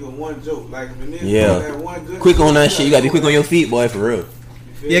on a nigga, 1 joke. Like if a nigga Yeah. that one good Quick on joke, that shit. You gotta be quick on your feet, boy, for real.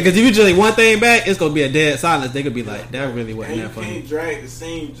 Yeah, because if you just like one thing back, it's gonna be a dead silence. They could be like, that really And wasn't you that funny. can't drag the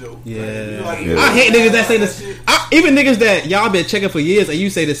same joke. Yeah. Yeah. I hate niggas that say this. shit. Even niggas that y'all been checking for years and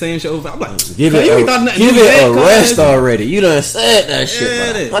you say the same shit over. I'm like, Give "Cuz it you ain't thought nothing give new it today, a cuz." rest already. You done said that shit Yeah,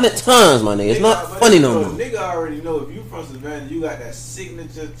 like it is. 100 times, my nigga. It's not But funny you no know, more. Nigga already know if you from Savannah, you got that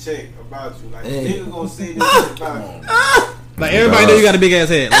signature check about you. Like Hey. nigga gonna say this shit about you. Like everybody know you got a big ass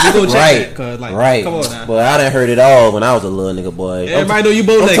head. Like, you go check Right, that, cuz like, right. come on now. But I done heard it all when I was a little nigga, boy. Everybody know you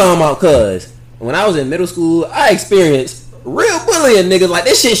both I'm like, talking about cuz when I was in middle school, I experienced real bullying niggas. Like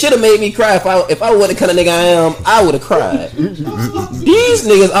this shit should have made me cry. If I wasn't the kind of nigga I am, I would have cried. These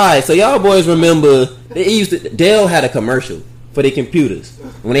niggas, alright. So y'all boys remember Dell had a commercial for their computers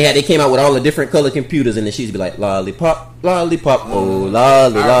when they came out with all the different color computers, and then she used to be like lollipop, lollipop, oh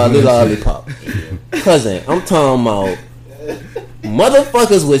lollipop. Cousin, I'm talking about.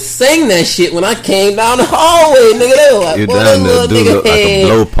 Motherfuckers would sing that shit when I came down the hallway, nigga. They were like, You boy, down that there little do nigga look like a head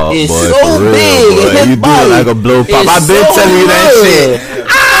blow pop, is boy. so For real, big, boy. and his You do body look like a blow pop. is I been so telling you that red. shit.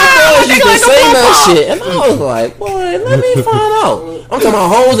 Boys used to sing that shit, and I was like, boy, let me find out. I'm talking about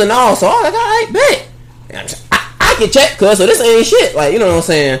hoes and all, so I was like, all right, bet. I can check, cuz, so this ain't shit. Like, you know what I'm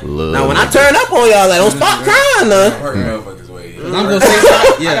saying? Look. Now, when I turn up on y'all, like, don't stop crying, nah. Hurt motherfuckers way. I'm gonna say,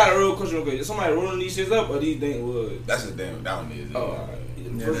 I yeah. got a real question real quick. Is somebody rolling these shits up or these things wood? That's a damn down is. Oh, alright.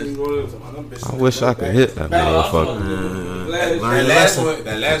 I wish I could hit that motherfucker.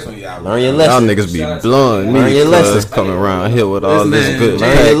 That last one, y'all. Learn your Y'all lesson. niggas be blowing Learn me your cuz lesson. coming around here with all this man, good learn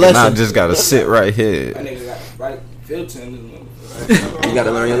your pack, and I lesson. just gotta sit right That here. nigga got right filter in this motherfucker. You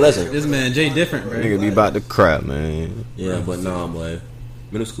gotta learn your lesson. This man Jay different, bro. Nigga be about to crap, man. Yeah, but nah, boy.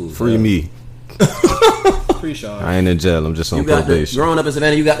 Middle school. Free me. Appreciate I ain't in jail. I'm just on You got to, probation. growing up in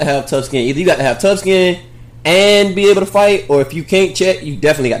Savannah, you got to have tough skin. Either you got to have tough skin and be able to fight, or if you can't check, you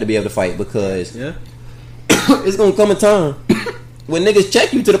definitely got to be able to fight, because Yeah. it's gonna come a time when niggas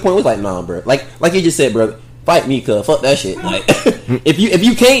check you to the point where it's like, nah, bro. Like you just said, bro. Fight me, cuz. Fuck that shit. Like, if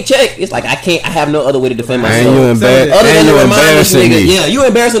you can't check, it's like I have no other way to defend myself. And you Other than and to you remind this embarrassing nigga, me. yeah, you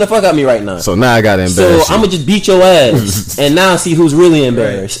embarrassing the fuck out of me right now. So now I gotta So embarrass you. I'm gonna just beat your ass and now see who's really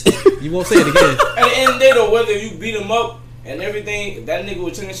embarrassed. You won't say it again. At the end of the day, though, whether you beat him up and everything, if that nigga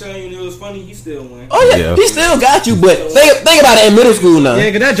was checking shit on you and it was funny, he still win. Oh yeah, Yeah. he still got you, but think about it in middle school now. Yeah,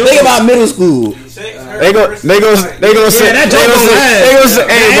 'cause that joke- Think about middle school. They gonna say, that joke gonna they gonna say, last.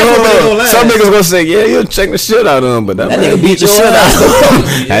 hey, That but hold answer on. gonna last. Some niggas gonna say, yeah, you'll check the shit out of him, but that That man nigga beat the your shit out ass. of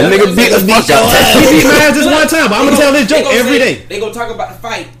him. That nigga beat the fuck out of He him. beat my ass just one time, but I'm gonna tell this joke every day. They gonna talk about the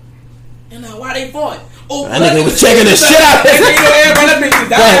fight. And why they fought. Oh, That nigga was checking the shit out of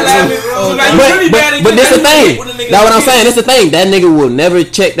him. But this the thing. That's what I'm saying. This the thing. That nigga will never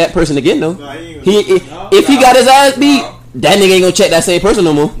check that person again, though. If he got his ass beat, that nigga ain't gonna check that same person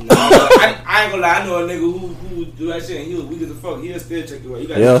no more. I ain't gonna lie. I know a nigga who do that shit and he was weak as the fuck. He'll still check you out. You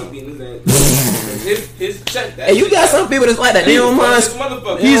gotta Yeah. keep beating his ass. His check that. Hey, you got some people that's like that. They don't mind.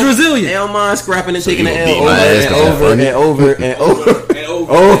 Motherfucker. He's They resilient. don't mind scrapping and taking the you L gonna beat over my ass and 'cause I'm over funny? and over and over and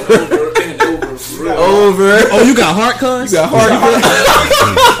over and over. over. Oh, you got heart, cuz? You got hard.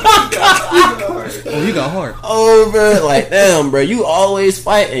 Oh, you got heart. Over. Like, damn, bro. You always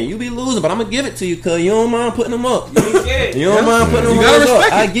fight and you be losing, but I'm gonna give it to you, cuz you don't mind putting them up. You don't mind putting them You gotta up.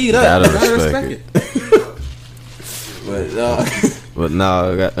 respect I it. give you that. Gotta respect it. But But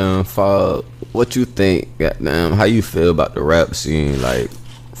now, goddamn, for what you think, goddamn, how you feel about the rap scene, like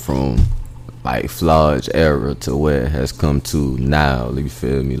from like Flaw's era to where it has come to now? You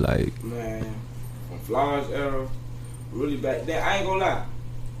feel me, like man, from Flaw's era, really back then. I ain't gonna lie,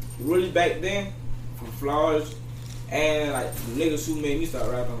 really back then, from Flaw's and like the niggas who made me start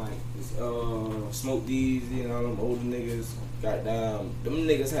rapping, like Smoke D's, you know, them older niggas. Goddamn, them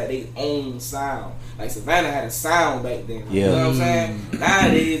niggas had their own sound. Like Savannah had a sound back then. Yeah. You know what I'm saying?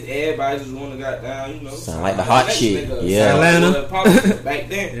 Nowadays, everybody just want to goddamn, you know, sound like the hot shit. Nigga, Yeah. Atlanta. Back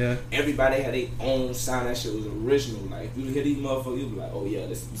then, Yeah. everybody had their own sound. That shit was original. Like if you hear these motherfuckers, you be like, oh yeah,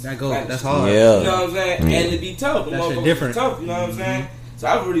 this is That goes. Spanish That's shit. hard. Yeah. You know what I'm saying? And it be tough. The That shit motherfuckers different. Tough. You know what I'm saying? So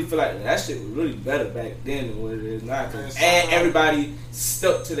I really feel like that shit was really better back then than what it is now. And everybody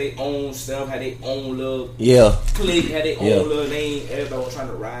stuck to their own stuff, had their own little clique, had their own little name. Everybody was trying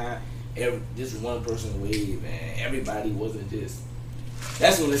to ride just one person wave, and everybody wasn't just.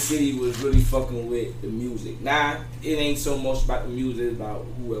 That's when the city was really fucking with the music. Now it ain't so much about the music, it's about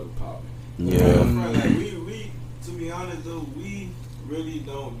whoever popping. Yeah. Like we to be honest though, we really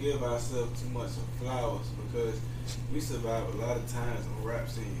don't give ourselves too much of flowers because we survive a lot of times on rap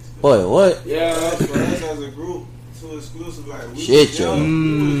scenes. Boy, what? Yeah. For us as a group, too exclusive. Like we Shit, was young,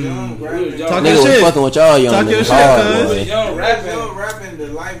 we was young, rapping. Talk Nigga your was shit. fucking with y'all young Talk your niggas shit, hard, cuz. boy. Young Young rapping the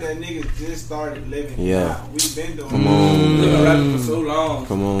life that niggas just started living. Yeah. Now. We've been doing Come on, We've been man. rapping for so long.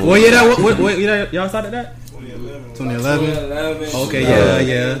 Come on. What year that? What year y'all started that? 2011. 2011. Okay,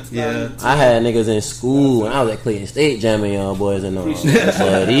 yeah. I had niggas in school when I was at Clayton State jamming young boys and all.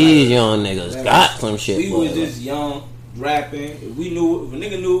 But these young niggas got some shit, We boy. was just young, rapping. If a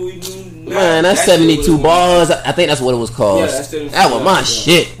nigga knew, we knew. Man, that's that shit 72 was- bars. I think that's what it was called. Yeah, that's 72 that was my bars,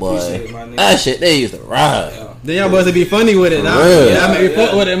 shit, boy. Appreciate it, my nigga. That shit, they used to ride. Yeah. Then y'all supposed to be funny with it. Now, real. yeah, I made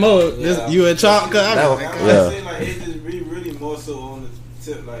report with it more. Yeah. Just, you a chop cut. That was- I Yeah. say like it just be really more so on the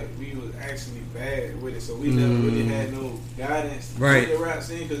tip, like we was actually bad with it, so we never really had no guidance Right. with the rap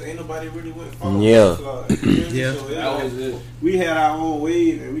scene because ain't nobody really went far. Yeah. Yeah. So That it was it. we had our own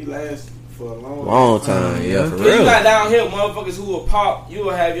wave and we lasted for a Long time, yeah, for Cause you real. got down here, motherfuckers who will pop. You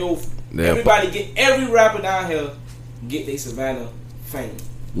will have your every rapper down here get their Savannah fame.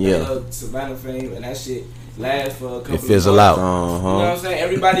 Yeah. Savannah fame, and that shit lasts for a couple. It fizzle out. You know what I'm saying?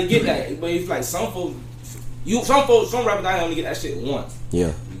 Everybody get that, but it's like some folks, some rappers down here only get that shit once. Yeah.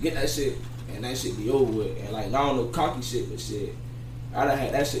 You get that shit, and that shit be over with. And like, I don't know cocky shit, but shit, I done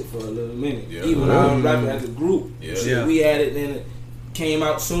had that shit for a little minute. Yeah. Even when I was rapping as a group, Yeah. shit, Yeah. we had it, then it came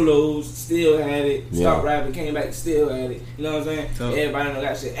out solos, still had it. Stopped rapping, came back, still had it. You know what I'm saying? So- Everybody know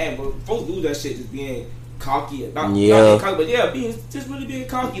that shit. And but folks do that shit just being cocky, not Yeah. being cocky, but yeah, really being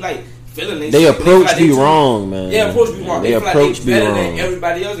cocky, like feeling They shit. approach like me they too- wrong, man. Yeah, approach me wrong. They They feel approach like me they better wrong. than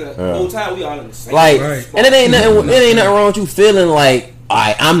everybody else. And the whole time we all in the same Like, Right. spot. and it ain't nothing wrong with you feeling like,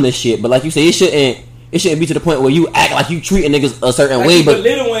 alright, I'm the shit. But like you say, it shouldn't be to the point where you act like you treating niggas a certain Like way. you But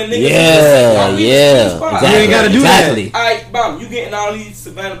belittling niggas. yeah, Exactly. exactly. You ain't gotta do that. Exactly. Alright, Bob, you getting all these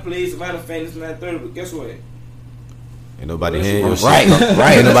Savannah plays, Savannah fans, and that third, but guess what? Ain't nobody hearing your shit.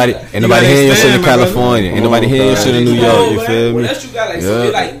 Right. Ain't nobody hearing your shit in California. Ain't nobody hearing your shit in New York. You feel me? Unless you got like, so Yeah.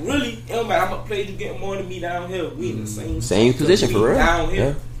 they like really, it don't matter how much plays you getting more than me down here. We in the Same position, we for real. Down here,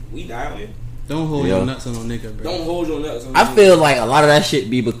 Yeah. we down here. Don't hold Yeah. your nuts on no nigga, bro. Don't hold your nuts. On I me. feel like a lot of that shit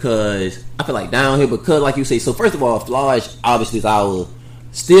be because I feel like down here because like you say. So first of all, Flawage obviously is our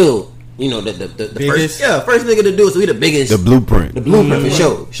still the Biggest? first nigga to do it. So we the biggest. The blueprint. The blueprint for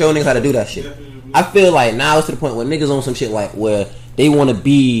sure. Show niggas how to do that shit. I feel like now it's to the point where niggas on some shit like where they want to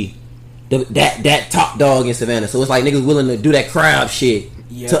be that top dog in Savannah. So it's like niggas willing to do that crowd shit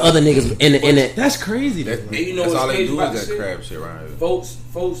to other niggas in it. That's crazy. Though, That's, bro. you know that's what's all they crazy do about is that shit? crab shit around here.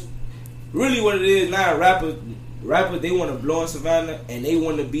 Folks, really what it is now, rappers, they want to blow in Savannah and they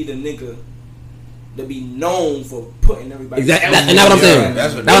want to be the nigga to be known for putting everybody. Exactly, and that's what I'm saying.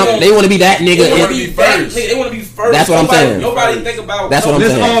 That's what They want to be that nigga. They want to be be first. first. They want to be first. That's what I'm saying. Nobody think about. That's what I'm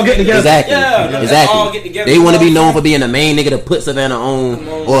Let's saying. all get together. Exactly. Yeah, let's exactly. all get together. They want to be known for being the main nigga to put Savannah on Come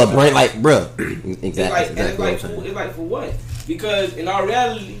on. or a brand like, bruh. Exactly. It's like, and Exactly what I'm saying. it's like for what? Because in our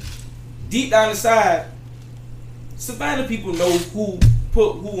reality, deep down inside, Savannah people know who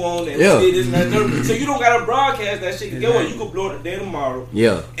put who on and Yeah. who did this and that. Third. So you don't gotta broadcast that shit. Get what? You can blow it today tomorrow.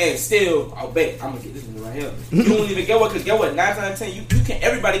 Yeah. And still, I'll bet I'm gonna get this nigga right here. You don't even get what? Cause get what? 9 times out of 10, you can't.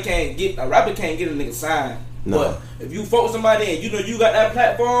 Everybody can't get a rapper can't get a nigga signed. No. But if you fuck with somebody and you know you got that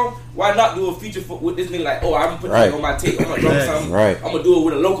platform, why not do a feature with this nigga? Like, oh, I'm gonna put Right. that on my tape. I'm gonna drop something. Right. I'm gonna do it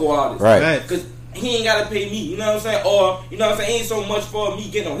with a local artist. Right. Right. Cause he ain't gotta pay me, you know what I'm saying? Or, you know what I'm saying, ain't so much for me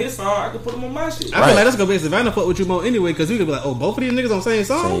getting on his song, I can put him on my shit. I feel like that's gonna be Savannah fuck with you more anyway, because we could be like, oh, both of these niggas on the same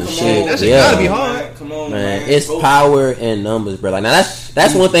song? Same That shit. shit gotta be hard. Come on, Man, it's power in numbers, bro. Like, now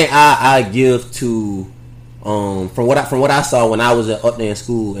that's one thing I give to from what I saw when I was up there in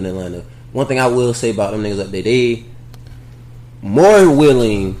school in Atlanta. One thing I will say about them niggas up there, they more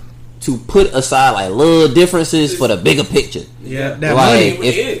willing to put aside like little differences for the bigger picture. Yeah, that like,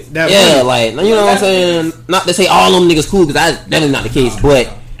 money. Like, you know what I'm saying? Not to say all them niggas cool, because that's definitely not the case.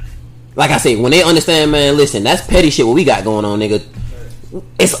 But like I say, when they understand, man, listen, that's petty shit what we got going on, nigga.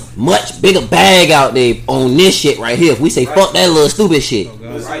 It's a much bigger bag out there on this shit right here. If we say fuck that little stupid shit.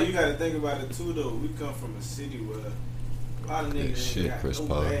 Listen, you gotta think about it too, though. We come from a city where a lot of niggas ain't got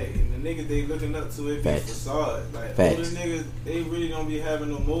no bag, and the niggas they looking up to it be facade. Like older niggas, they really don't be having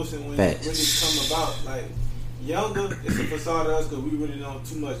no motion when it really come about. Like younger, it's a facade of us because we really don't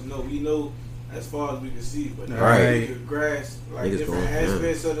too much know. We know as far as we can see, but we can grasp like different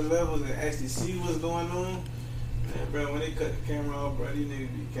aspects of the levels and actually see what's going on. Man, bro, when they cut the camera off, bro, these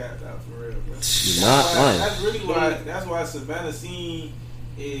niggas be capped out for real, bro. That's really why. That's why Savannah scene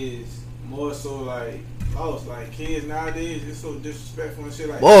is more so like lost. Like kids nowadays, it's so disrespectful and shit.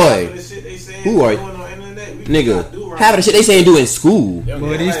 Like boy, the shit they saying who are you? On the internet, nigga? Half of the shit they saying do in school.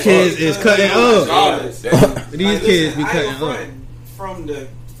 Boy, these kids is cutting up. These kids be cutting up. From the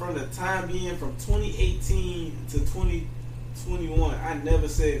time being from 2018 to 2021, I never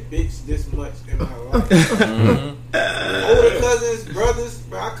said bitch this much in my life. Older cousins, brothers,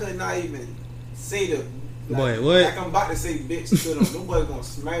 bro, I could not even say the. Boy, what? Like I'm about to say bitch to them. Nobody's gonna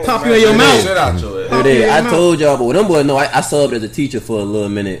smash. Pop you in your mouth. Shit out your ass. I told y'all, but them boys know I subbed as a teacher for a little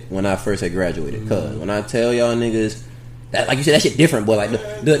minute when I first had graduated. Cause when I tell y'all niggas that, like you said, that shit different, boy. Like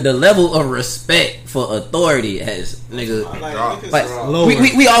the level of respect for authority has nigga. Like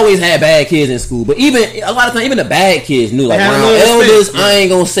we always had bad kids in school, but even a lot of times, even the bad kids knew like around elders, I ain't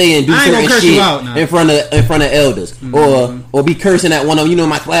gonna say and do certain shit in front of elders, or be cursing at one of, you know,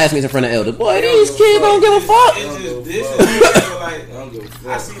 my classmates in front of elders. Boy, these kids don't give a fuck.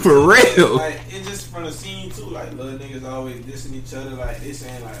 For real. Like it's just from the scene too. Like little niggas always dissing each other. Like they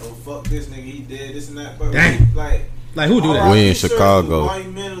saying like, oh fuck this nigga, he dead, this and that. But like who do that? We in Chicago. Like,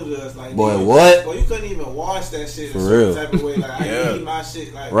 boy, what? Boy, you couldn't even wash that shit for real. Type of way. Like I need my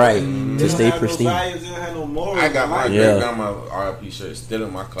shit. Like right to stay pristine. No values, they don't have no morals. I got my great grandma RIP shirt still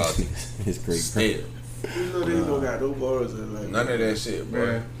in my closet. It's great. Still. You know they don't got no morals in like none of that shit,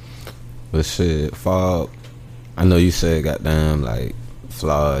 bro. But shit, Fob, I know you said goddamn like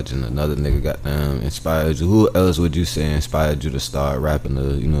Flodge and another nigga goddamn inspired you. Who else would you say inspired you to start rapping?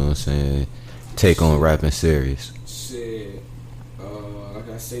 You know what I'm saying? Take on rapping serious. Shit, like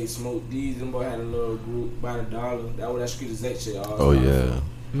I say, Smoke D's. Them boy had a little group by the dollar. That was that Street is that shit. All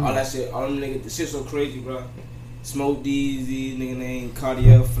that shit. All them niggas. The shit so crazy, bro. Smoke D's, nigga named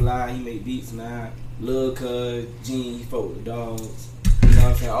Cartier Fly. He make beats now. Lil Cuz, Gene. He fought with the dogs. You know what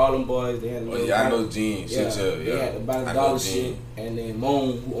I'm saying? All them boys, they had a little I know Gene. They had the by the dollar shit. And then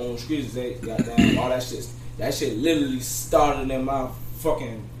Moan, who owns Street is that, goddamn, all that shit. That shit literally started in my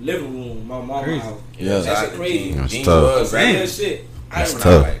fucking living room, my mama's house. Yeah, that shit crazy. Gene was that shit. That's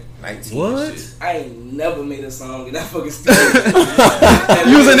tough. Like 19 what? I ain't never made a song in that fucking studio.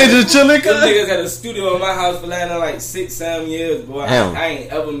 You was in there just chilling? Them niggas had a studio in my house for like 6-7 years, boy. I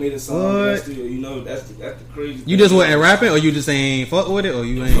ain't ever made a song in that studio. You know, that's the crazy. You just wasn't rapping, or you just ain't fuck with it, or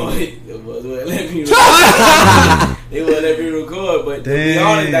you ain't. They wouldn't let me record, but to be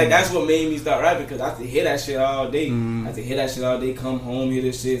honest, like that's what made me start rapping, because I have to hear that shit all day. I have to hear that shit all day. Come home, hear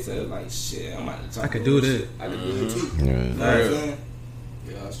this shit. So like, shit, I'm about to talk. I could do this. I could do it too. Yeah. You know what I'm saying?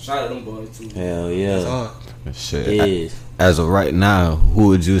 Shout out them boys too. Hell yeah. Shit. As of right now, who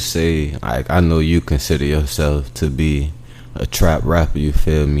would you say? Like, I know you consider yourself to be a trap rapper. You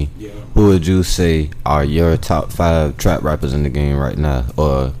feel me? Yeah. Who would you say are your top 5 trap rappers in the game right now,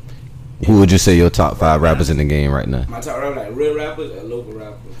 or who would you say your top 5 rappers in the game right now? My top rapper, like real rappers or local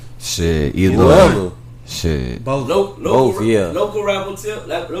rappers? Shit, either. Shit. Both. Local rapper tip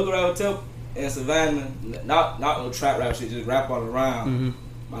and Savannah. Not no trap rap shit. Just rap all around.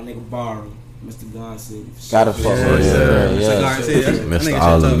 My nigga Barry, Mr. Gun City. Gotta fuck with it. Mr.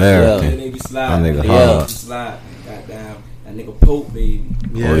 All American. That nigga hard. Slide. Goddamn. That nigga Pope, baby.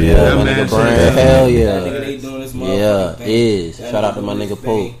 Oh yeah. That nigga Brand. Hell yeah. That nigga they doing this motherfucking thing. Is. Shout out to my nigga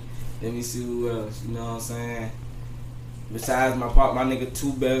Pope. Let me see who else. You know what I'm saying? Besides my nigga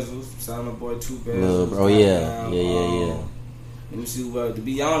Two Bezels. Besides my boy Two Bezels. Oh yeah. Let me see who else. To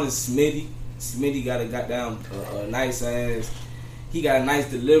be honest, Smitty got a goddamn nice ass. He got a nice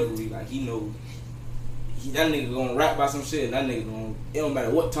delivery. Like he that nigga gonna rap about some shit. And that nigga gonna, it don't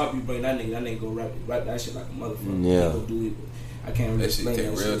matter what topic you bring, that nigga gonna rap that shit like a motherfucker. Yeah. He gonna do it. I can't really explain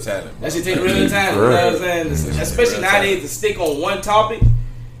that shit. Real talent. That shit take real talent. You know what I'm saying? Especially nowadays to stick on one topic.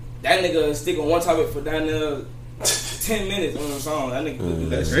 That nigga stick on one topic for down there 10 minutes on a song. That nigga could do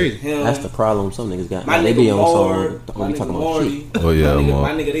that shit. That's the problem some niggas got. My they nigga be on Moore, song. my We nigga talking about Morty. shit. Oh yeah,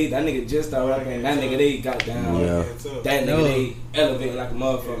 my nigga, that nigga just started rapping. That nigga they got down. Yeah. That nigga they elevated like a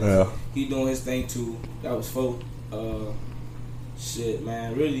motherfucker. Yeah. He doing his thing too. That was for shit,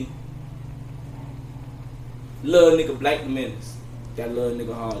 man. Really, little nigga Black the Menace. That little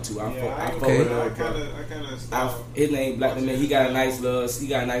nigga hard too. I fuck with him. His name Black the Menace. He got a nice little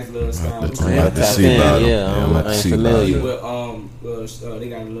style. I'm about to see about him. I'm about to see about him. They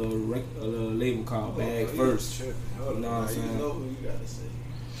got a little label called Bag First. You know what I'm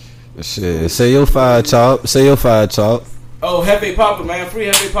saying? Shit, say your fire chop. Say your fire chop. Oh, Hefe Papa, man. Free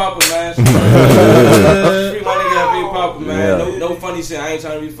Hefe Papa, man. Free my nigga Hefe Papa, man. Yeah. No funny shit. I ain't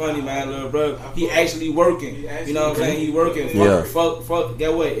trying to be funny, man, little bro. He actually working. You know what I'm saying? He working. Fuck.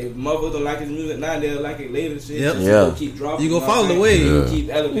 Get what? If motherfuckers don't like his music now, they'll like it later. Shit. Yep. So keep dropping. You go follow the way. You keep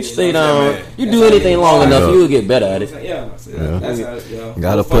elevating. You stay down. You do anything long enough, you'll get better at it. Yeah. That's how. Yeah.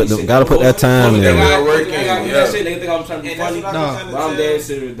 Gotta put that time in. That shit, they think I'm trying to be funny. But I'm dead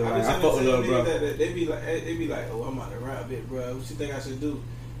serious though. I fuck with little bro. They be like, oh, I'm about to rap it, bro. What you think I should do?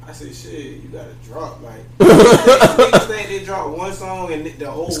 I say, shit, you gotta drop. Like, niggas think they drop one song and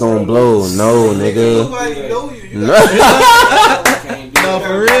the whole It's gonna blow. No, nigga. Nobody know you. No,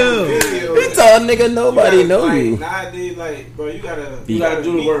 for real. You tell nigga nobody know you. Nowadays, like, bro, you gotta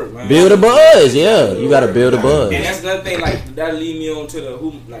do the work, man. Build a buzz, yeah. You gotta build a buzz. And that's another thing, like, that lead me on to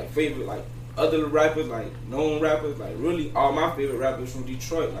the favorite, like, other rappers, like, known rappers, like, really, all my favorite rappers from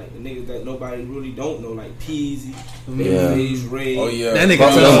Detroit, like, the niggas that nobody really don't know, like, Peasy, Babyface, Ray. Oh, yeah. That nigga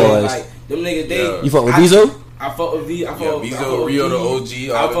boys. Like, them niggas, they... You fuck with Vizo? I fuck with V. I fuck with Vizo, Rio the OG.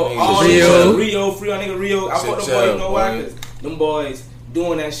 I fuck all Rio, free on nigga Rio. I fuck them boys, you know why? Cause them boys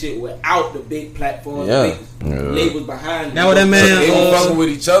doing that shit without the big platforms, big labels behind them. Now what that man... They don't fuck with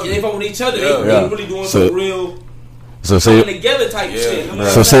each other. Yeah, they fuck with each other. They really doing some real... So say together type shit.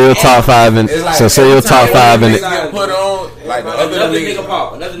 So say your top five and so say your top five and put on like the other nigga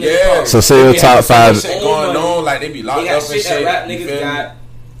pop. Another nigga pop. So say your top five. Going on like they be locked up and shit. That rap niggas got.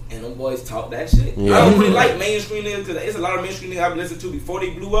 And them boys talk that shit. Yeah. I don't really like mainstream niggas because it's a lot of mainstream niggas I've listened to before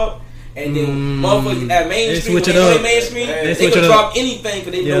they blew up. And then motherfuckers at mainstream, they switch it when up. Mainstream, they can drop anything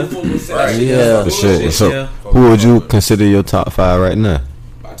because they know full of Yeah, shit. So who would you consider your top five right now?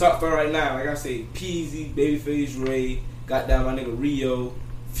 My top five right now, like I say, Peasy, Babyface, Ray, goddamn my nigga Rio,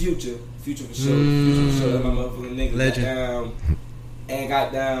 Future for sure. Future for sure, that's my motherfucking nigga. Legend. Goddamn, and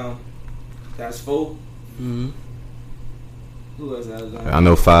goddamn, that's 4. Who else I was on? I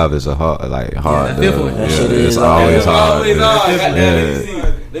know 5 is a hard. Yeah, Yeah, shit it's always hard. Always hard.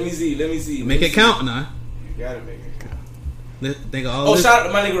 Yeah. Let me see. Make it count now. You gotta make it count. Think of all this. Shout out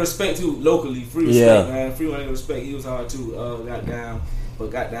to my nigga Respect too, locally. Free Respect, man. Free my nigga Respect. He was hard too. Goddamn.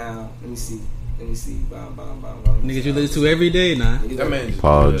 Let me see. Bam. Niggas you listen to every day now. That man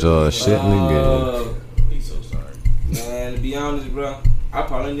Paul George, shit, nigga. He's so sorry. Man, to be honest, bro, I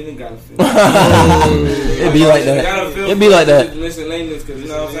probably didn't got a feel. It be like that. It be like that. Listen, cause you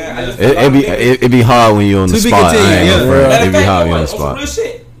know what I'm saying. It be hard when you on the spot. It be hard when you on the spot. Real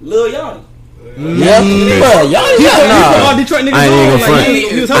shit, Lil Yachty. Yeah, bro, Yachty all Detroit niggas. I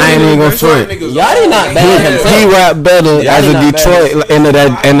ain't even gonna front. Yachty not bad. He rap better as a Detroit in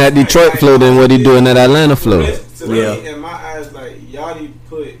that Detroit flow than what he do in that Atlanta flow. To me, in my eyes, like Yachty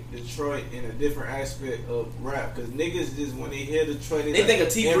put Detroit in a different aspect of rap because niggas just when they hear Detroit, they think of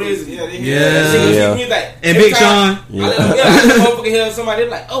T Grizzly. And Big Sean. I motherfucker hear somebody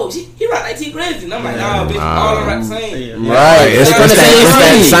like, oh, he rap like T Grizzly, and I'm like, nah, bitch, all them rap the same. Right, it's that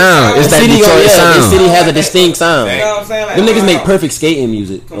sound. It's that Detroit sound. The city has a distinct sound. You know what I'm saying? Like, them niggas make perfect skating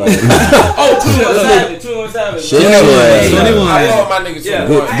music. Like, 21 Savage. Shit, I love my niggas.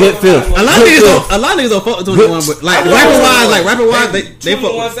 Good feel. A lot of niggas don't fuck with 21, but like rapper wise, they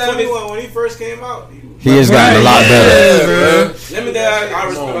fuck with 21 when he first came out. He has gotten a lot better. Let me tell you, I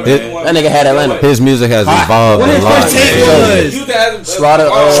respect that nigga had Atlanta. His music has evolved a lot. What his first take was? Slaughter,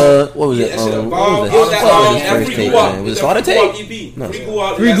 what was it? Was it Slaughter Take? Free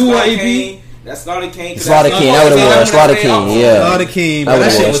Goo-Wop EP. That's Slaughter King. Slaughter King, that would have was Slaughter King, yeah. Slaughter King,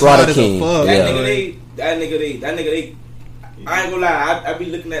 that shit was Slaughter King. That nigga they. I ain't gonna lie, I be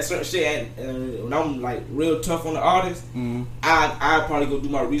looking at certain shit and when I'm like real tough on the artist, I probably go do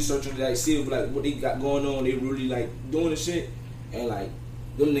my research and like see like what they got going on. They really like doing the shit and like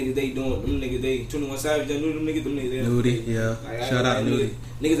Them niggas they 21 Savage, them niggas. Nudie, yeah. Like, Shout out Nudie.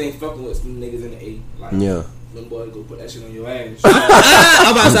 Niggas ain't fucking with some niggas in the A. Like, Yeah. them boys go put that shit on your ass.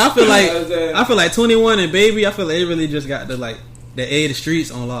 I'm about to say, I feel like 21 and Baby. I feel like they really just got the A the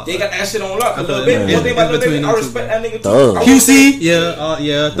streets on lock. They got that shit on lock. I Lil feel Baby, like one thing about Lil Baby, between I them respect that nigga Thug. too. QC,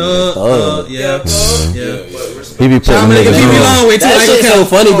 Thug, yeah. He be putting niggas He be on. long way too. That shit's so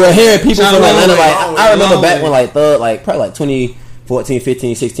funny, bro. Hearing people Shout from out Atlanta, long like way. I remember Long back way. when like Thug, like probably like 2014,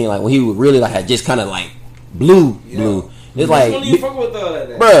 15, 16, like when he really like had just kind of like blew. It's like, Don't even fuck with Thug like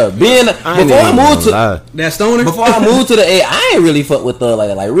that. bruh, before I moved to that stoner. before I moved to the A, I ain't really fuck with Thug like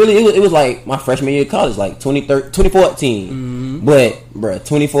that. Like really, it was like my freshman year of college, like 2014. But bruh,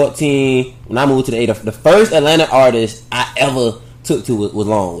 2014 when I moved to the A, the first Atlanta artist I ever took to was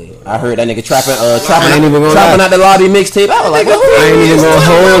Long Way. I heard that nigga trapping out the lobby mixtape. I was like, I ain't even gonna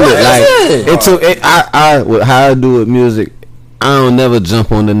hold it. Like it. it took it. I with how I do with music, I don't never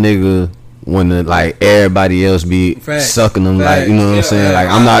jump on the nigga when the, like everybody else be sucking them, like, you know what I'm saying? Like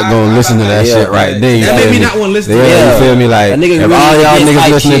I'm not gonna listen to that shit right then. You That feel made me me? not want to listen to Yeah, it. you feel me? Like if all y'all niggas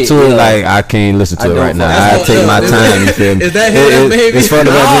listening to it, like I can't listen to it right now. I take my time. You feel me? Is that him, baby? It's fun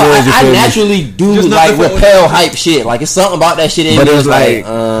about the words. You I feel me? naturally do Just not like the fuck with repel it. hype shit. Like it's something about that shit in But me. it's like,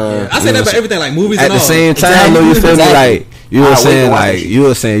 I say that about everything, like movies at and the all. same time, though, you feel me? Exactly. Like you were I wait saying, to watch like that you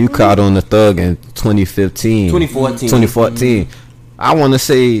were saying, you caught on the Thug in 2014. I want to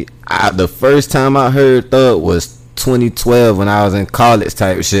say the first time I heard Thug was 2012 when I was in college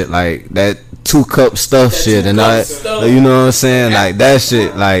type shit, like that 2-cup stuff shit and all that. You know what I'm saying? Like that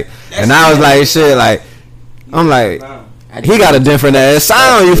shit, like, and I was like, shit, like, I'm like, he got a different ass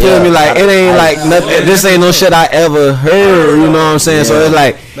sound. You feel me? Like it ain't like nothing. This ain't no shit I ever heard. You know what I'm saying? So it's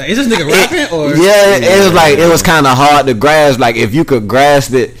like is this nigga rapping or? Yeah, it was like it was kind of hard to grasp. Like if you could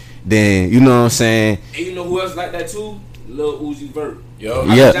grasp it, then you know what I'm saying. And you know who else like that too? Lil Uzi Vert. Yo,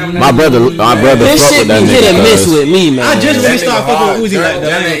 Yeah, my brother This fuck shit with that be hit and nigga. miss with me, man. I just really started fucking with Uzi like That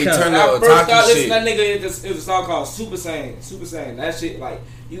that. nigga turned When I up first started talking listening to shit. that nigga, it was a song called Super Saiyan. That shit, like,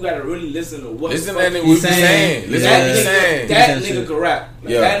 you gotta really listen to what Listen the to fuck that nigga. he's What he saying? Listen to what he saying. That nigga can rap.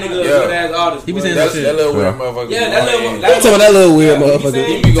 Like, that nigga is a good ass artist. He be bro. saying That's shit. that little weird motherfucker. Yeah, that little. You talking about that little weird Yeah, motherfucker?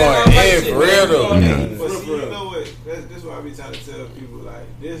 He be going in for real though. But For see, real. you know what? That's why I be trying to tell people, like,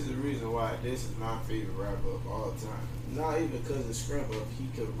 this is the reason why this is my favorite rapper of all time. Not even because of Scrump Up, he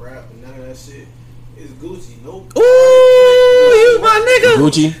could rap and none of that shit. It's Gucci. Nope. Ooh, you my nigga.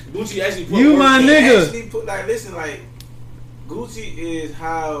 Gucci. Actually put You work my in. nigga. Actually put, like, listen, like, Gucci is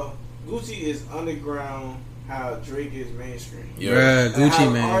underground how Drake is mainstream. Bruh, Like, Gucci how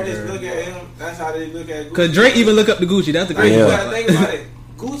man. artists bruh. look at him, that's how they look at Gucci. Cause Drake even look up to Gucci. That's the Like, crazy you part. gotta think about it.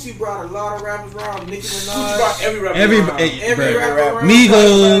 Gucci brought a lot of rappers around. Nicki Gucci Minaj. brought every rapper. Every around. Every rapper around.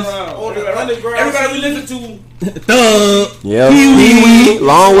 Migos. On the underground. Everybody we listen to. Thug. Yeah, Pee-wee.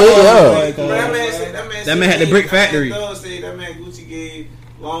 long way, yeah. Like, that That man had the said brick factory. Thug said that man Gucci gave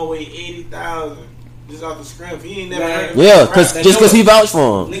Long Way 80,000 just off the scrimp. He ain't never Nah. heard of Yeah, rap. cause he vouched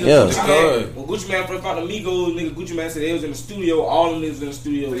for him. Nigga, Yeah. Gucci man, when Gucci Man first fought the Migos, nigga Gucci Man said they was in the studio. All them niggas was in the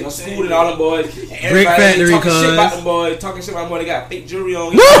studio. Young School and all them boys. And everybody Factory, talking shit about cuz. them boys. Talking shit about them boys. They got fake jewelry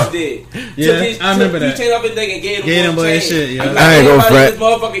on. He was dead. Yeah, I remember that. He changed up his nigga and gave Gave them boys boys chain. shit, yeah. Like, I ain't gonna everybody front. in this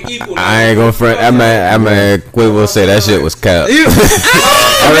motherfucker equal, I ain't gonna front. That man Quavo say that shit was cap.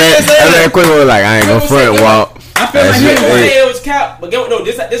 That man Quavo was like, I ain't gonna front, Walt. I feel That like shit People he- ain't- say it was cap, but get what though?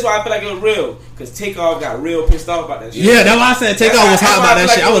 This why I feel like it was real. Cause Takeoff got real pissed off about that shit. Yeah, that's why I said Takeoff was hot about that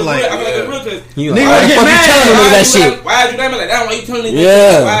shit. I was like, I feel like it was real cause You Nigga, like, get fuck you mad. telling me that shit? Why are you mad? Like that? Why you telling me?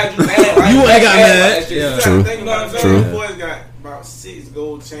 Yeah. Why are you mad? Why You ain't got about mad. that shit? Yeah. You True. think about it, True. You boys got about 6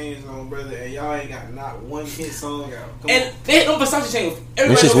 gold chains on, brother, and y'all ain't got not one hit song out. Come And on. they them Versace chains. Them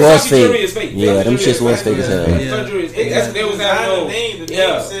Everybody shits know was Versace jewelry fake. is fake. Yeah, Versace them jewelry shits was is fake as hell. Yeah. Versace jewelry is fake. That's what they was Design having the on. name. The Yeah.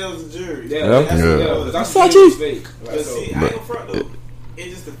 name sells the jury. Yeah, Yeah. That's Yeah. what it was. Versace jewelry is fake. But see, I ain't gonna front though. It's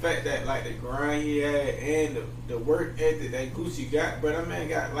just the fact that like the grind he had and the work ethic that Gucci got, but that man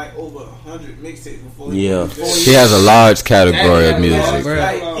got like over 100 mixtapes before he Yeah. He has a large category of music.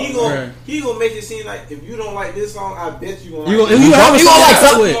 Like, he Bruh. gonna make it seem like if you don't like this song, I bet you gonna You like gonna- it. you gonna- You gonna like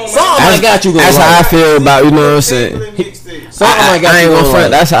something. something I got you gonna That's how I like. feel about, you know what I'm saying. Mixtape. Something I got I you ain't gonna gonna front.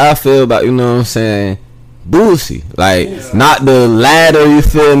 like. That's how I feel about, you know what I'm saying, Boosie. Like, not the ladder, you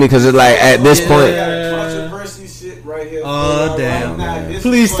feel me? Because it's like, at this point, Controversy shit right here. Oh, Right damn. now. This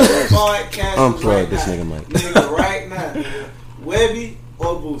Please is for the podcast Unplug right this now. nigga mic. Nigga, right now, nigga. Webby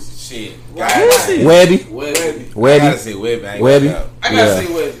or Boosie? Shit. Right Webby. Webby. I gotta Webby. say Webby. I ain't Webby. gonna doubt. I gotta Yeah.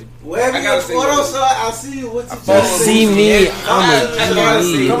 say Webby. Webby. I gotta say What Webby. else, son? I see you. What you fuck trying to with See say? me, I'm I gotta a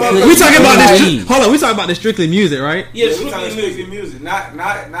say, G. come on. we talking about this. G. Hold on, we talking about the strictly music, right? Yeah, Yeah, we strictly talking music. strictly music,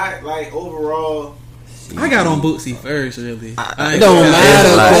 not like overall. I got on Bootsy first, really. It don't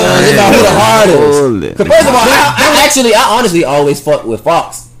matter, cuz. It's about who the hardest. Cause first of all, I honestly always fuck with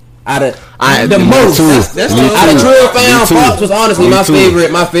Fox. Out of the most, out of Trill Fam, Fox was honestly my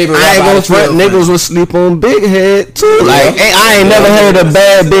favorite. My favorite. I ain't gonna front. Niggas would sleep on Big Head too. Like I ain't never heard a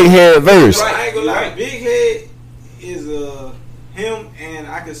bad Big Head verse. I ain't gonna lie, Big Head is him, and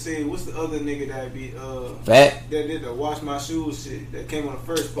I could say what's the other nigga that be Fat that did the Wash My Shoes shit that came on the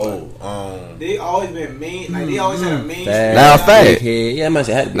first part. They always been main, like they always had a main. Now Fat, yeah, I must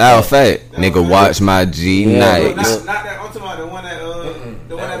have had to be now Fat, nigga, watch my G night. Not that. I'm talking about the one that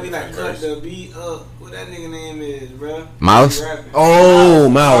the one that be like cut the beat up. What that nigga name is, bro? Mouse. Oh,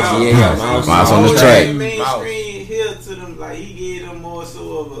 Mouse. Yeah, Mouse on the track. Mainstream here to them, like he gave them more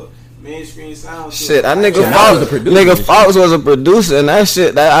so of a mainstream sound. Shit, that nigga Fox was a producer, and that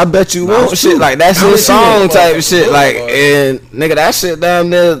shit, that I bet you won't shit like that's his song type shit, like, and nigga, that shit down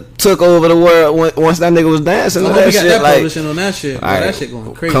there took over the world once that nigga was dancing on that shit, like publishing on that shit, like, that shit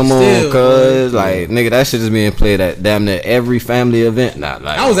going crazy. Come on, cuz, like, nigga, that shit is being played at damn near every family event now.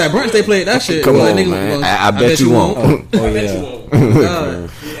 Like, I was at brunch, they played that shit. Come on, man. I bet you won't. Oh yeah.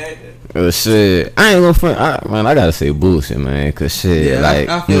 Shit, I ain't gonna front. Man, I gotta say bullshit, man. Cause shit, yeah, like,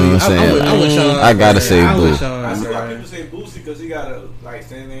 I you know what I'm saying? I gotta say bullshit. I see why people say Boosie because he got a like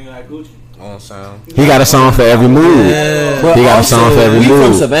same thing like Gucci. On sound. He got a song for every mood. Yeah. He got a song for every mood. We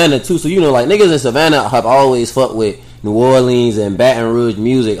from Savannah too, so you know, like niggas in Savannah have always fucked with New Orleans and Baton Rouge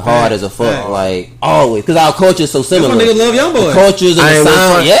music hard as a fuck, like always, because our culture is so similar. That's why niggas love YoungBoy. The cultures and the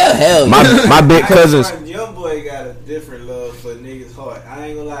sound, yeah, hell yeah. My big cousins. YoungBoy got a different love for niggas' heart. I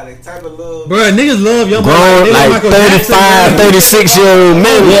ain't gonna lie, the type of love. Bro, niggas love YoungBoy. Grown like 35, 36-year-old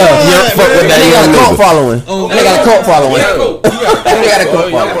men. Yeah, fuck with that. They got a cult following. They got a cult following. They got a cult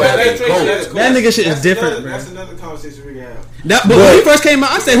following. That nigga shit is different, bro. That's another conversation we can have. But when he first came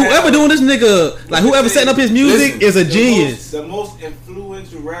out, I said whoever doing this nigga, like whoever setting up his music is a genius. The most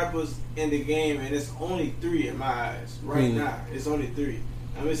influential rappers in the game, and it's only 3 in my eyes right now. It's only 3.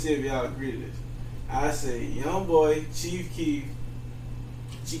 Let me see if y'all agree to this. I say YoungBoy, Chief Keef.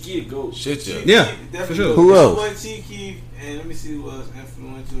 Chief Keef goes. Shit, yeah, for sure. Who else? YoungBoy, Chief Keef, and let me see who else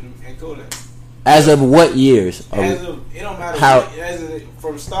influential and Kodak. As of what years? As of, it don't matter. How?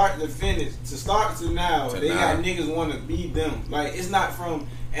 From start to finish, to now, they got niggas want to beat them. Like it's not from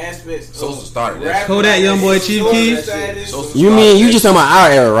aspects. So started that. Kodak, YoungBoy, Chief Keef. You mean you just talking about our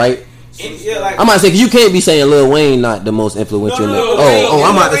era, right? Yeah, like, I'm about to say, because you can't be saying Lil Wayne not the most influential nigga. Oh,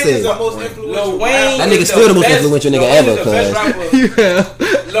 I'm about to say. Lil Wayne, that nigga still the most influential nigga ever, cuz.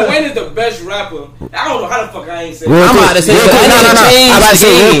 Lil Wayne is the best rapper. I don't know how the fuck I ain't saying. I'm about to say, I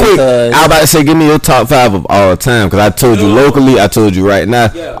was about to say, give me your top 5 of all time, because I told you locally, I told you right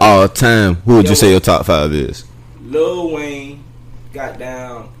now, all time. Who would you say your top 5 is? Lil Wayne, got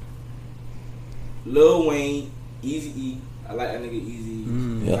down. Lil Wayne, Eazy-E. I like that nigga Eazy-E.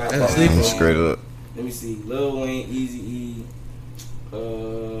 That's straight up. Let me see. Lil Wayne, Eazy-E.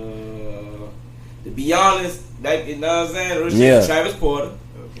 To be honest, that, you know what I'm saying? Travis Porter.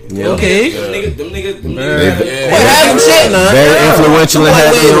 Okay. Them niggas. What happened? Shit, man. Very influential and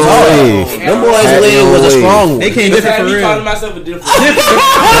had their own wave. Them boys' wave was a strong one. They came different for real. calling myself a different.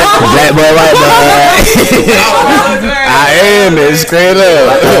 Black boy, white boy. I am it straight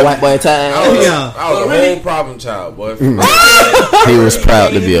up. White boy time. I was a whole problem child, boy. He was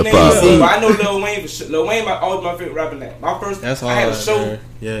proud to be a problem. I know Lil Wayne. Lil Wayne, always my favorite rapper. My first, that's I had a show. Man.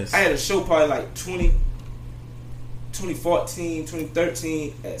 Yes. I had a show probably like 2014,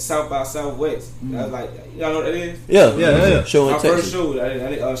 2013 at South by Southwest. I was like, y'all know what that is? Yeah. Show in my Texas. first show,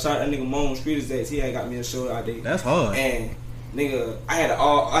 I shot that nigga Moan Street Estates. He ain't got me a show out there. That's hard. And nigga, I had an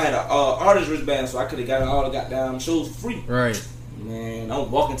artist wristband, so I could have got all the goddamn shows free. Right. Man,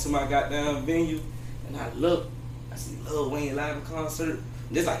 I'm walking to my goddamn venue, and I look, I see Lil Wayne live in concert.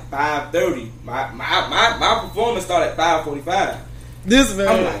 It's like 5:30. My performance started at 5:45. This man.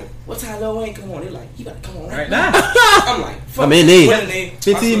 I'm like, what time Lil Wayne come on? They're like, you gotta come on right now. I'm like, fuck. I'm in there.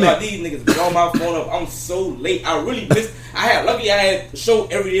 15 minutes. These niggas be on my phone up. I'm so late. I really missed. I had a show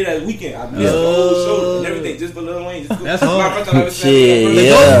every day that weekend. I missed the whole show and everything just for Lil Wayne. That's hard. Shit,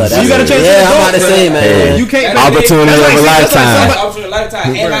 you gotta change. I'm about to say, man. You can't. Opportunity of a lifetime. Opportunity of a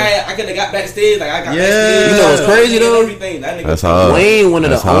lifetime. And I could have got backstage. Like I got backstage. You know what's crazy though? Everything. That nigga. That's hard. Wayne, one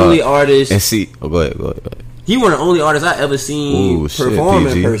of the only artists. And see, go ahead. He one of the only artists I ever seen perform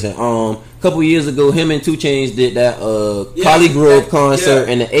in person. A couple years ago, him and 2 Chainz did that Collie Grove concert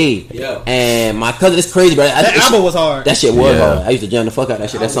in the A. Yeah. And my cousin, it's crazy, bro. That album was hard. That shit was hard. I used to jam the fuck out that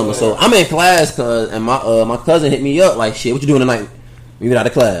shit that summer. So I'm in class, and my cousin hit me up like, shit, what you doing tonight? We get out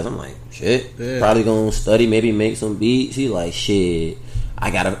of class. I'm like, shit, probably gonna study, maybe make some beats. He like, shit, I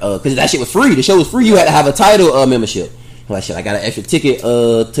gotta because that shit was free. The show was free. You had to have a title membership. I'm like, shit, I got an extra ticket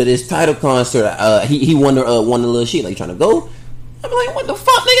to this title concert. He won the little shit. Like, you trying to go? I'm like, what the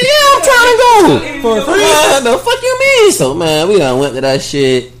fuck, nigga? Yeah, I'm trying to go for free. What the fuck you mean? So man, we done went to that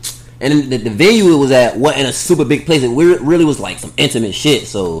shit. And then the venue it was at wasn't a super big place. It really was like some intimate shit.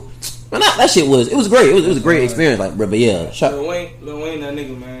 So man, that shit was great. It was a great experience. Like, bro, but yeah, Lil Wayne, that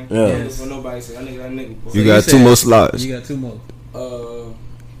nigga, man. Yeah. For nobody say that nigga. Boy. You got 2 more slots. You got 2 more. Of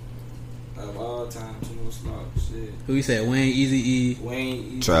all time, 2 more slots. Shit. Who you said? Wayne, Eazy-E,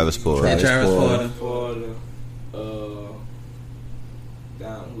 Wayne, Travis Porter. Travis Porter.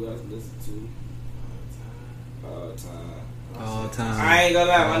 Down. Who else listen to? All time. I ain't gonna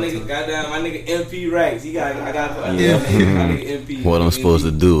lie, my nigga MP Racks. I got my nigga MP. What I'm supposed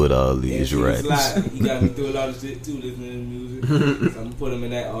to do with all these racks? He got me through a lot of shit too, listening to music. So I'm gonna put him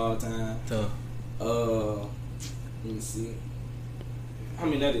in that all time. Tough. Let me see. How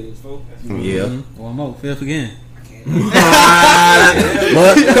many that is, folks? yeah. One more. Fifth again. But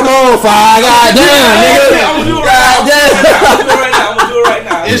come on, Five. Goddamn, nigga. I'm gonna do it right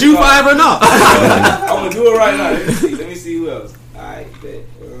now. Is you 5 or not? I'm gonna do it right now. Let me see who else. Alright, bet.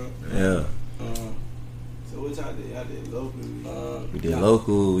 Yeah. So what y'all did? Y'all did local. We did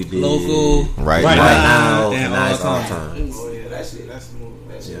local. We did local. Right now. And Now it's all all time. time. Oh yeah, that shit. That's smooth.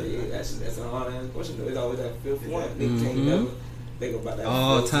 That's a hard ass question. It's always that fifth one. Nigga can't never think about that.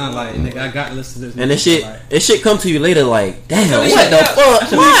 All time, like nigga, I got to listen to this. And this shit, like, it shit come to you later like, damn, what Yeah, the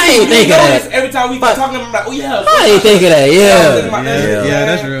fuck? I ain't think of that. Every time we be talking, I'm like, oh yeah. I ain't think of that. Yeah. yeah,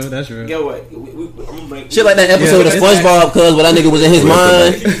 that's real. That's real. Get what? I'm gonna bring Shit like that episode of SpongeBob, cause where that nigga was in his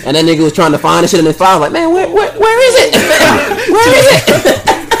mind, and that nigga was trying to find the shit in his file. Like, man, where is it? Where is it?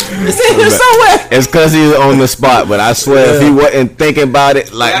 It's in here somewhere. It's cause he was on the spot, but I swear if he wasn't thinking about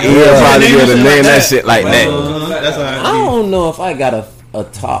it, like he would probably be able to name that shit like that. That's all I don't know if I got a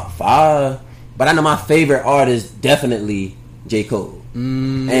top 5, but I know my favorite artist definitely J. Cole.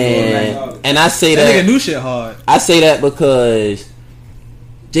 And I say that that nigga new shit hard. I say that because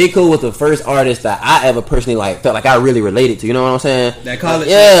J. Cole was the first artist that I ever personally like felt like I really related to. You know what I'm saying? That college.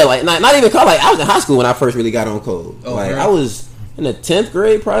 Yeah, like not even college. Like, I was in high school when I first really got on Cole. Oh, like right. I was in the 10th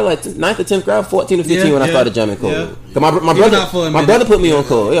grade, probably like 9th or 10th grade, 14 or 15 when I started jamming Cole. Yeah. Cause my brother put me on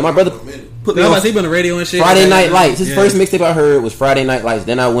Cole. Yeah, my brother put me on. He been on the radio and shit. Friday Night Lights. His first mixtape I heard was Friday Night Lights.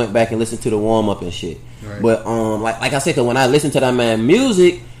 Then I went back and listened to the warm up and shit. Right. But like I said, cause when I listened to that man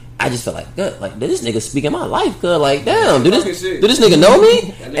music, I just felt like, God, like this nigga speaking my life. Cause like, damn, do this nigga know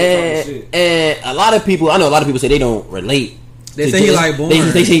me? And a lot of people, I know a lot of people say they don't relate. They say he like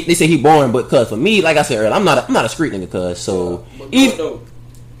boring. They say he boring, but cause for me, like I said earlier, I'm not a street nigga. Cause so he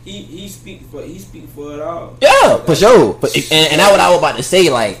speak for it all. Yeah, for sure. But and that's what I was about to say.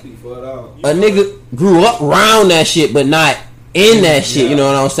 Like a nigga grew up around that shit, but not in that shit. You know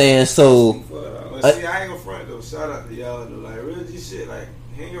what I'm saying? So. But see, I ain't gonna front though. Shout out to y'all though. Like real G shit. Like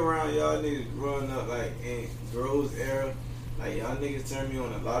hang around y'all niggas growing up like in Grove's era. Like y'all niggas turned me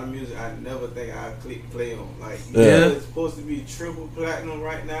on a lot of music I never think I'd click play on. Like it's supposed to be triple platinum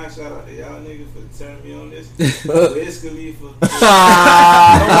right now. Shout out to y'all niggas for turning me on this. Wiz Khalifa.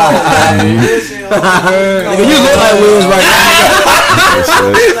 Nigga, you look like Wiz right now.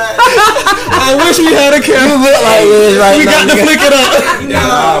 I wish we had a camera. You look like Wiz right we now. We got to flick it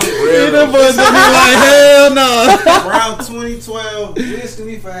up. Them boys gonna be like, hell no. Around 2012, Wiz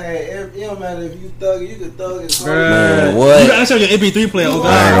Khalifa had every. It don't matter if you thug it, you can thug it. Man, what? You gotta show your MP3 player. Oh, God.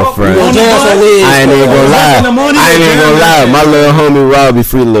 I ain't gonna front. I ain't even gonna lie. My little homie Robbie,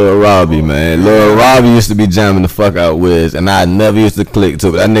 free Lil Robbie, man. Lil Robbie used to be jamming the fuck out Wiz, and I never used to click to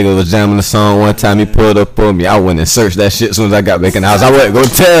it. That nigga was jamming the song one time. He pulled up on me. I went and searched that shit as soon as I got back in the house. I went to go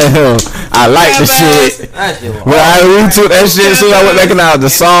tell him I like the shit. When I retook that shit as soon as I went back in the house, the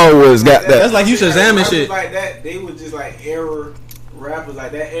song was got that. That's like you Shazam shit. Like that, they were just like era rappers.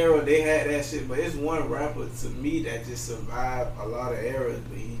 Like that era, they had that shit. But it's one rapper to me that just survived a lot of eras,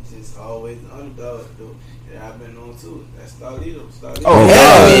 but he just always an underdog though. And I've been on too. That's Starlito. Oh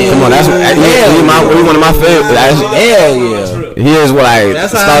yeah! Come on, that's one of my favorites. Hell yeah! Here's what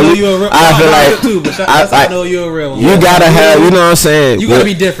That's how I know you're a real. I feel like too, but that's how I know you're a real one. You gotta have, you know what I'm saying. You gotta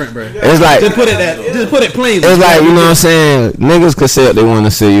be different, bro. It's like just put it plain. It's like, you know what I'm saying. Niggas could say what they want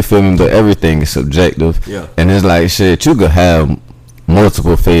to say. You feel me? But everything is subjective. Yeah. And it's like shit. You could have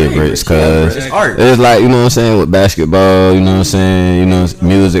multiple favorites because it's art. It's like, you know what I'm saying, with basketball. You know what I'm saying. You know,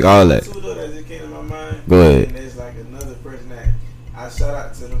 music, all that. Go ahead. And there's like another person that I shout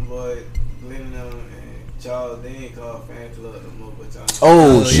out to them boys, Glenn and Charles. They ain't called fan club no more, but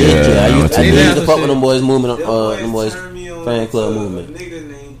oh shit! Yeah, I used to fuck with them boys movement. Them boys fan club movement. A nigga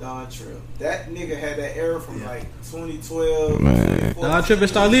named Don Trill. That nigga had that era from like 2012. Man. Don Trip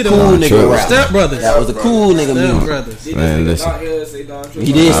and Starlito. Cool nigga rap. Step Brothers. That was a cool nigga Step music. Brothers. Man, listen.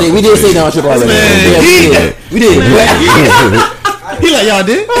 He did say we did say Don Trip already. Man, We did. He like y'all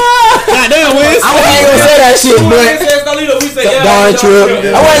did. Goddamn, Wiz. I wasn't gonna say that shit, but Don Trip.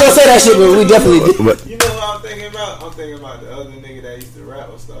 I wasn't gonna say that shit, but we definitely did. You know what I'm thinking about? I'm thinking about the other nigga that used to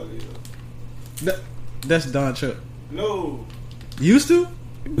rap with Starlito. That's Don Trip. No. Used to?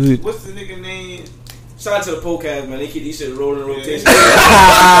 What's the nigga name? Shout out to the podcast, man. They keep these shit rolling in rotation.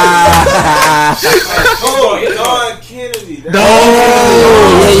 Oh, Don Kennedy.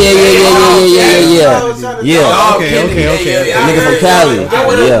 Yeah. Okay. Nigga from Cali.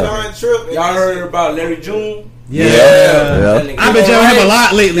 Yeah. Don Trip. Y'all heard about Larry June? Yeah. I've been jamming him a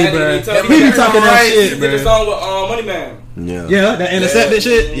lot lately, bro. He be talking that shit, He did a bro. song with Money Man. Yeah, that intercepted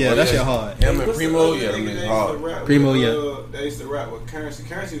shit. Yeah, that shit hard. Him and Primo, yeah, them niggas hard. Primo, yeah. They used to rap with Currency.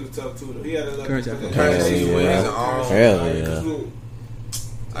 Currency was tough too, though. He had a little Currency,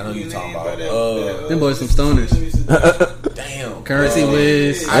 I know you talking about. Them boys some stoners. Damn. Currency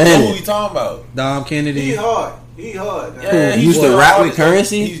Wiz. I know who you talking about. Dom Kennedy. He hard. Yeah, he used to rap with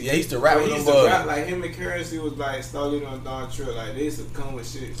Currency. He used to rap with He them used to boys. rap like him and Currency was like Starlito and Don Trip. Like they used to come with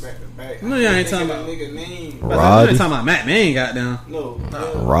shit back to back. No, y'all ain't talking that about nigga name. I'm Roddy. talking about Matt Man got down. No.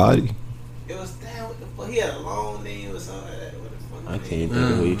 Roddy. It was damn what the fuck. He had a long name or something like that. What the fuck? I can't think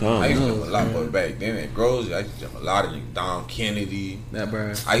of who you I talking used to about. jump a lot more back then at Grozy. I used to jump a lot of niggas. Dom Kennedy. That bro.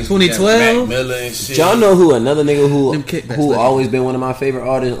 I used to jam 2012. Mac Miller and shit. Y'all know who another nigga Them kickbacks, who buddy. always been one of my favorite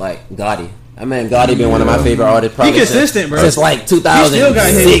artists? Like Gotti. I mean, Gotti been one of my favorite artists. Probably consistent, bro. Since like He still got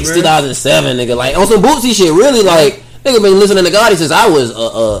 2006, hits, bro. 2007, nigga. Like on some Bootsy shit. Really, like nigga been listening to Gotti since I was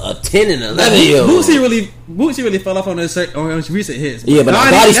a 10 and 11 year old. Bootsy really fell off on his recent hits. Yeah, but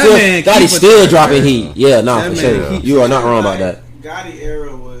Gotti Gotti still dropping heat. Yeah, nah, That for man sure. keep- You are not wrong about that. Gotti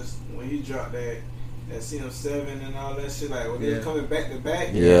era was when he dropped that CM7 and all that shit. Like when they was coming back to back.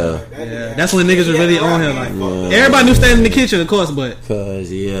 Yeah. Like, that Yeah, nigga that's when niggas was really had on rap him. game Like fucked up. everybody knew standing in the kitchen, of course, but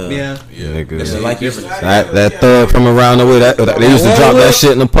Cause yeah. Nigga. like you That thug from around the way, that they used to drop that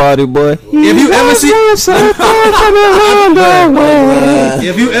shit in the party, boy. If you ever see,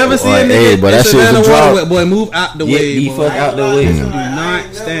 if you ever see a Boy, hey, nigga, but that it's shit was a Savannah drop. Water, boy, move out the Get way. the boy. fuck out the way. Do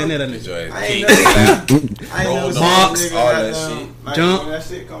not stand there, that nigga. Enjoy I it. ain't Cake, never Roll Box, all that shit. Like, Jump. when that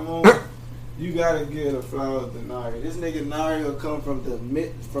shit come on, you gotta give the flowers to Nari. This nigga Nari will come from the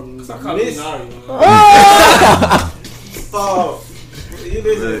mid, from the mist. Fuck. You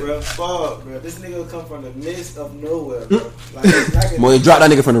listen, bro. Fuck, bro. This nigga will come from the midst of nowhere, bro. Like Boy, drop that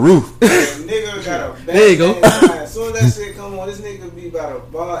nigga from the roof. nigga got a bad There you go. mind. As soon as that shit come on, this nigga be by the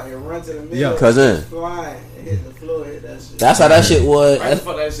bar and run to the middle. Yeah. Cousin. Flying and hit the floor, hit that shit. That's how that shit was.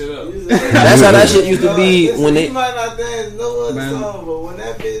 Fuck that shit up. That's how that shit used to be Listen, when they. You might not dance no other Man. song, but when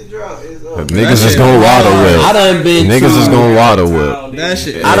that bitch drop, it's up. Niggas is gonna water I with. done been Niggas is to. gonna water with. That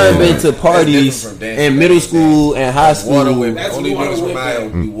shit. I done been to That's parties different from dancing. in middle school and high school. Water whipping. That's Only water niggas from whipping. Maya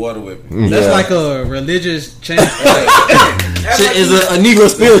would be water whipping. That's Yeah. like a religious chant. Shit is a Negro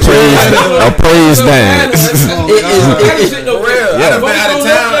spiritual. A praise dance. It is. For real. I done been out of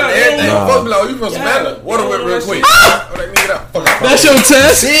town and everything. Fuck below. You from Savannah? Water whip real quick. That's your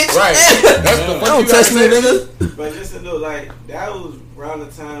test. Right. That's the fuck Don't you touch me, gotta say. nigga. But listen though, like that was around the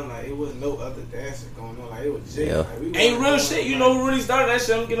time like it was no other dancer going on. Like it was Jay. Yeah. Like, we Ain't wasn't real going shit. You like- know who really started that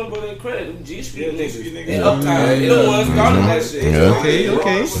shit? I'm getting them for their credit. Them G Street Yeah, niggas. G-Street They niggas. Uptown. They the ones started that shit. Yeah. Okay.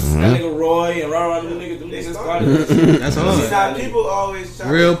 That nigga Roy and Rara, them niggas started that shit. That's See, hard. now people always try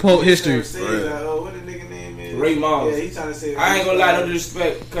Real to poet history. Say, Real. like, oh, what the nigga name is? Ray Miles. Yeah, he trying to say. I ain't gonna lie, no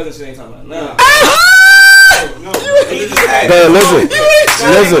disrespect. Cousin shit ain't talking about nah. No, Listen,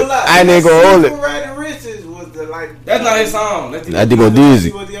 I ain't even gonna hold it. Riding Riches was the like. That's not his song. That's That Debo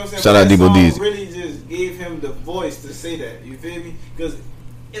Deezy. Shout out Debo Deezy. Really just gave him the voice to say that. You feel me? Because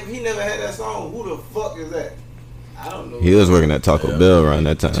if he never had that song, who the fuck is that? I don't know. He was working at Taco Bell around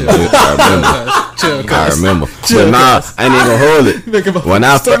that time. I remember. Chill, But nah, I ain't even gonna hold it. Think about When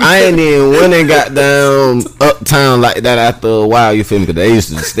I ain't even went and got down uptown like that after a while, you feel me? Because they used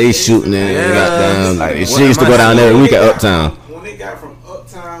to stay shooting and got down. Like, she used to go down every week at uptown. When they got from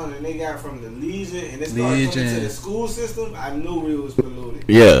uptown and they got from the Legion and they started coming to Legion. the school system, I knew we was polluted.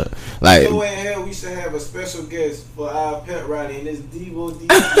 Yeah. Like, So in hell, we should have a special guest for our pet rally, and it's Debo D.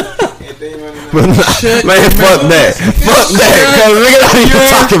 and they running out. man, fuck that. Fuck that. Cause nigga not even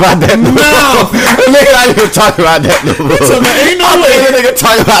talking about that no more. Nigga not even talking about that no more. So, man, ain't no I way. think the nigga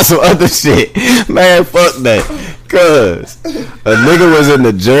talking about some other shit. Man, fuck that. Cause a nigga was in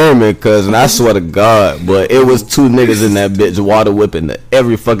the German, cause, and I swear to God, but it was two niggas in that bitch water whipping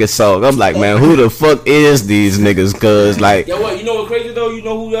every fucking song. I'm like, man, who the fuck is these niggas? Cause like, Yo, what? You know what crazy though? You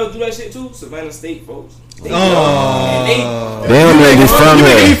know who else do that shit too? Savannah State folks. They don't even be from You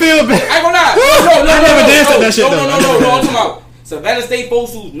here. feel bad. I ain't gonna lie. I never danced at that shit, No, though. I'm talking about Savannah State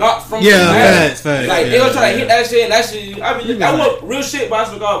folks who's not from Savannah. Facts. Like they gonna try to hit that shit, and that shit. I mean, that was real shit. But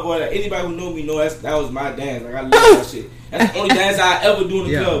I forgot, boy. Like, anybody who know me know that was my dance. Like I love that shit. That's the only dance I ever do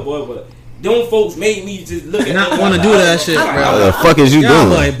in the club, boy. But them folks made me just look at not want to do that shit, bro. What the fuck is you doing?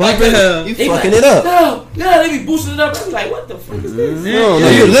 Like bumping hell. You fucking it up. No, they be boosting it up. I be like, what the fuck is this? No,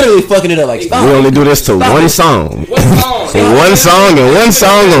 you're literally fucking it up. Like, stop. We only do this to one song. What song? So one song and one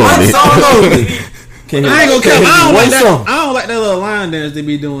song only. I ain't gonna care. I don't like that little line dance they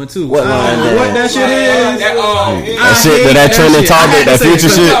be doing too. What line dance? What that shit is? That shit, that trending topic, that future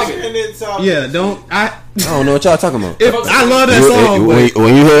shit. Yeah, I don't know what y'all talking about. I love that song.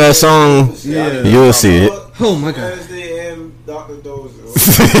 When you hear that song, you'll see it. Oh my god. Thursday and Dr. Dozer.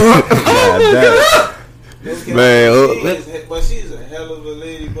 Man, But she's a hell of a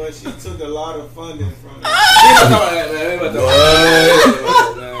lady, but she took a lot of funding from it.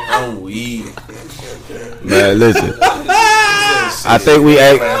 I'm weak. man, listen. I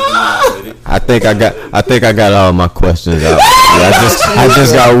think I got all my questions out. I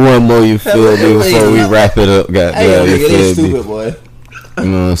just got one more. You feel me? Before we wrap it up, goddamn, you feel me? Boy. You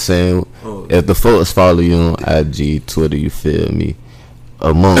know what I'm saying? If the folks follow you on IG, Twitter, you feel me?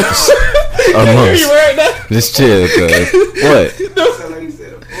 Amongst. Just chill, cuz. What?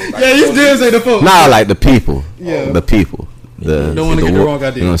 Yeah, you did say the folks. Nah, like the people. Yeah. The people. Don't want to get the wrong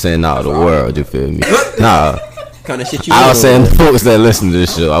idea. You know what I'm saying? Nah, the world, you feel me? Nah. Kind of shit you. I was saying the folks that listen to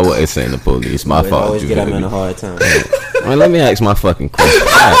this show. I wasn't saying the police. My fault. Always get them in a hard time. Well, let me ask my fucking question.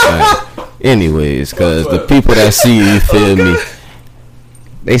 Right. Anyways, cause the people that see you feel me,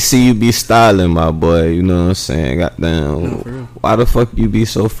 they see you be styling, my boy. You know what I'm saying? Goddamn, why the fuck you be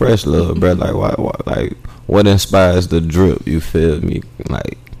so fresh, little bro? Like, why? Like, what inspires the drip? You feel me?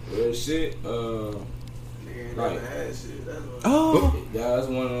 Like, real shit. Like, that's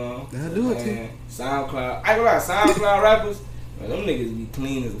one of them. I do it too. SoundCloud. I go like SoundCloud rappers. Man, them niggas be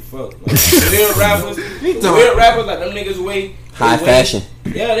clean as a fuck. Like, real rappers, like them niggas weigh high fashion.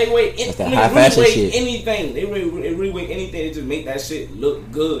 Yeah, they weigh. That's that high fashion shit. Anything. They really weigh anything. They just make that shit look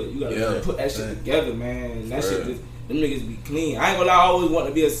good. You gotta put that shit together, man. And that shit just. Them niggas be clean. I ain't gonna lie, I always want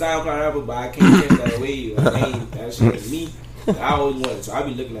to be a SoundCloud rapper, but I can't catch that wave. Like, that shit is me. I always wanted, so I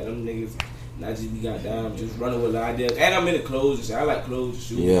be looking at them niggas. And I just be goddamn just running with the ideas. And I'm into clothes and shit. I like clothes and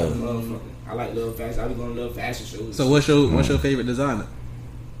shoes. Yeah. I like little fashion. I be going to little fashion shows. So what's your favorite designer?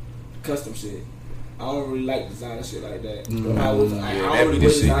 Custom shit. I don't really like designer shit like that. I don't really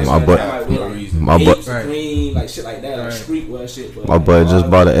this shit. My butt. Green, like shit like that, like streetwear shit. But My boy just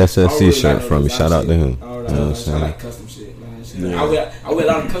bought an SFC shirt from me. Shout out to him. I like custom shit, man. I wear a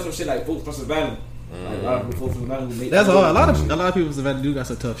lot of custom shit like folks from Savannah. Like a lot of folks from Savannah who make. That's all. A lot of people from Savannah do got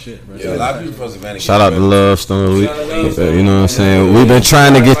some tough shit, bro. Yeah, a lot of people from Savannah. Shout out to Love Stone. You know what I'm saying? We've been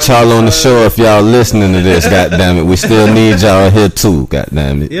trying to get y'all on the show. If y'all listening to this, goddamn it, we still need y'all here too.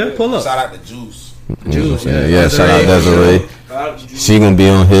 Goddamn it. Yeah, pull up. Shout out to Juice. Yeah, shout out Desiree. She gonna be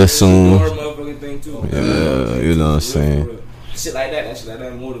on here soon. Yeah, you know what I'm saying. Shit like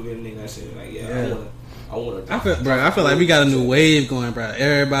that motivating nigga. That shit, like I want to. I feel like we got a new wave going, bro.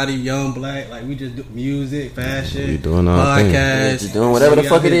 Everybody young, black, like we just do music, fashion, we doing our thing. Just doing whatever the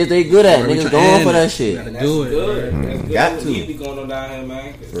fuck it is they good at. Niggas going for that shit. Gotta do it. Got to. Be going on down here,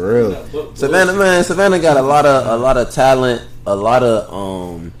 man. For real. Savannah got a lot of talent, a lot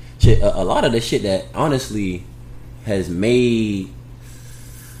of shit, a lot of the shit that honestly has made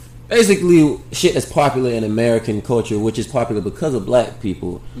basically shit that's popular in American culture, which is popular because of black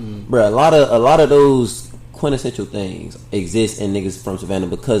people. Bro, a lot of those quintessential things exist in niggas from Savannah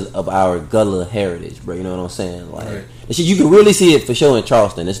because of our Gullah heritage, bro. You know what I'm saying? Like, the shit, you can really see it for sure in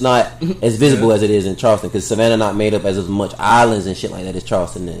Charleston. It's not as visible as it is in Charleston because Savannah not made up as much islands and shit like that as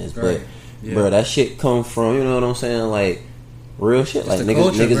Charleston is. But bro, that shit come from, you know what I'm saying? Like, real shit. Like,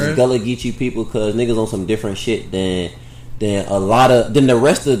 niggas is Gullah Geechee people because niggas on some different shit than the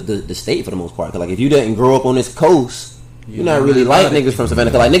rest of the state for the most part. Cause like, if you didn't grow up on this coast, you're not really like niggas from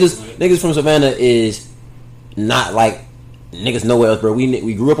Savannah. Cause like niggas from Savannah is not like niggas nowhere else, bro.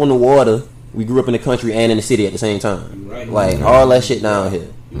 We grew up on the water, we grew up in the country and in the city at the same time. Like all that shit down here.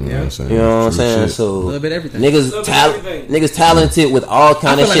 You know what I'm saying? So a little bit everything. Niggas talented with all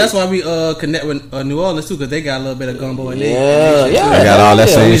kind of shit. Like that's why we connect with New Orleans too, because they got a little bit of gumbo in there. They got all that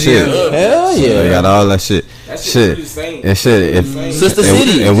same shit. Hell yeah, they got all that shit. Sister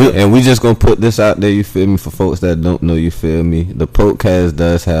City. And we just gonna put this out there. You feel me? For folks that don't know, you feel me? The podcast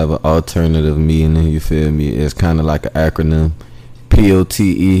does have an alternative meaning. You feel me? It's kind of like an acronym.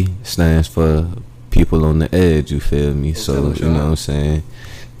 POTE stands for people on the edge. You feel me? So you know what I'm saying.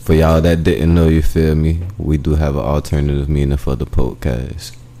 For y'all that didn't know, you feel me? We do have an alternative meaning for the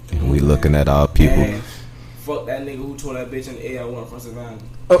podcast. And we looking at our people. Man, fuck that nigga who told that bitch in the air I want from Savannah.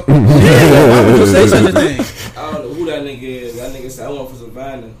 Why would you say such a thing? I don't know who that nigga is. That nigga said I want from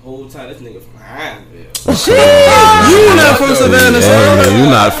Savannah. The whole time this nigga from Hinesville. You not from Savannah, son. You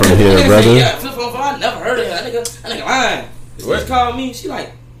not from here, brother. Yeah, Flipfone Fab. I never heard of him. That nigga lying. This bitch called me. She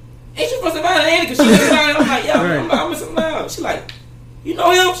like, ain't you from Savannah? Ain't it? Cause she from Savannah. I'm like, yeah, I'm from Savannah. She like, you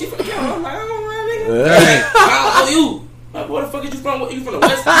know him? She from Canada. I'm like, I don't know that nigga. I don't know you. Like, where the fuck is you from? You from the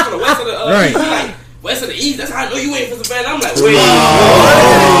west? You from the west of the east? Like, west of the east? That's how I know you ain't from Savannah. I'm like, wait.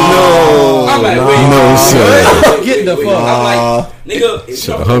 I'm like, wait. No, sir. Get the fuck. I'm like, nigga,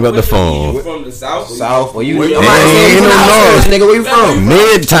 Hung up the phone. You from the south? South? Where you? Ain't no north. Nigga, where you from?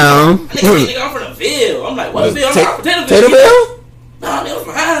 Midtown. Nigga, I'm from the Ville. I'm like, what Ville? I'm from Taterville. Taterville? Nah, nigga,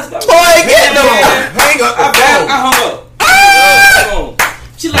 from Hinesville. Boy, get them. Hang up. I hung up.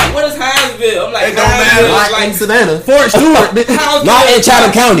 She like, what is Hinesville? I'm like, It don't matter. Like in Savannah. Fort Stewart. Not in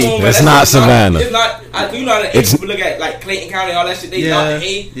Chatham County. It's not Savannah. It's not. You know how people look at like Clayton County, all that shit. They not the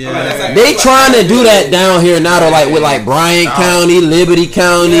A. Yeah. Like, that's They trying to do that down here now, though, like with like Bryan County, Liberty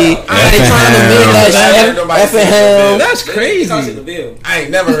County. They trying to make that shit. Effingham. That's crazy. I I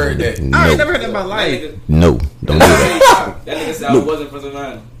ain't never heard that. I ain't never heard that in my life. No, don't do that. That nigga said I wasn't from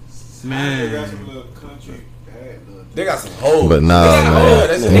Savannah. They got some little country. They got some hoes. But nah, man.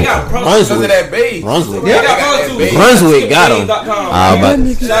 They got Because of that base. Brunswick. They got Brunswick. Brunswick got them. Shout out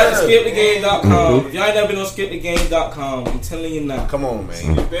to skipthegame.com. If y'all ain't never been on skipthegame.com, I'm telling you now. Come on,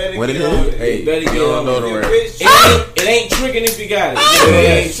 man. What it is? Hey, You better get you on don't know the it. rest. It ain't tricking if you got it. It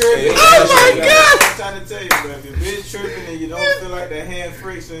ain't tricking. Oh my God! I'm trying to tell you, bro. If bitch tripping and you don't feel like the hand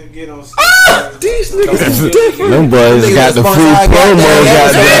freaks and get on. These niggas is different. Them boys got the free promo.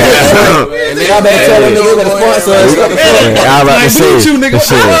 Y'all better tell them niggas better sponsor us. I about to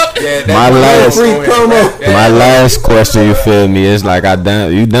say, my last question, you feel me, is like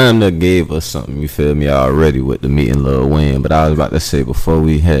you damn near gave us something, you feel me, already with the meeting Lil Wayne. But I was about to say, before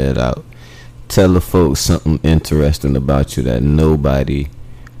we head out, tell the folks something interesting about you that nobody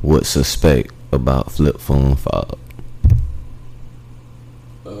would suspect about Flipfone Fab.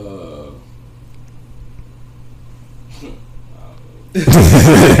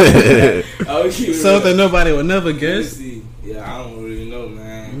 Something nobody would never guess. Yeah, I don't really know,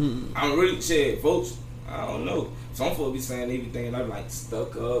 man. I'm really shit, folks. I don't know. Some folks be saying they be thinking I'm like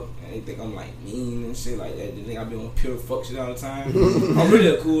stuck up and they think I'm like mean and shit like that. They think I be on pure fuck shit all the time. I'm really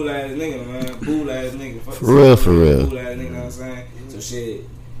a cool ass nigga, man. Cool ass nigga. For real. Cool ass nigga, you know what I'm saying? So shit,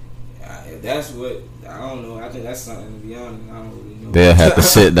 if that's what, I don't know. I think that's something, to be honest. I don't really know. They'll have to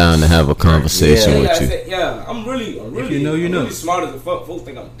sit down and have a conversation with you. Yeah, I'm really really smart as a fuck. Folks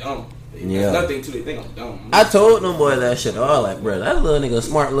think I'm dumb. There's nothing to they think I'm dumb. I told them boys that shit. All like, bro, that little nigga, a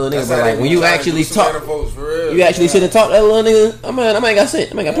smart little nigga. But like, when you actually talk, you actually sit and talk to that little nigga. I mean, I ain't got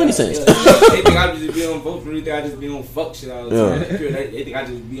sense. I ain't got plenty sense. They think I just be on folks. Really think I just be on fuck shit all the time. They think I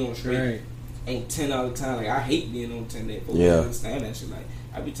just be on straight. Ain't 10 all the time. Like, I hate being on 10. Folks don't understand that shit. Like,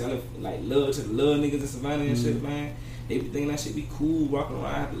 I be telling like love to the little niggas in Savannah and shit, man. They be thinking that shit be cool, walking around,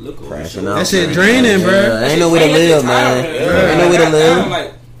 I have to look over shit. That shit draining, bro. Ain't no way to live, man. Ain't no way to live. I'm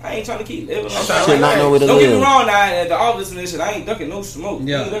like, I ain't trying to keep living. Shit, not no way to live. Don't get me wrong, now at the office and this shit, I ain't ducking no smoke.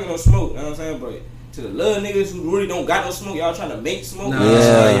 Yeah. I ain't ducking no smoke. You know what I'm saying? But to the little niggas who really don't got no smoke, y'all trying to make smoke. Nah,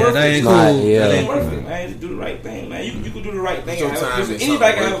 that ain't cool. That ain't worth it, man. Just do the right thing, man. You can do the right thing. Have a pistol.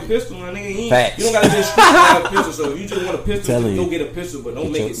 Anybody can have a pistol, my nigga. You don't gotta be a street to have a pistol. So if you just want a pistol, just go get a pistol, but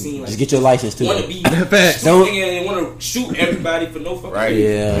don't make it seem like just get your license too. Want to be don't and want to shoot everybody for no fucking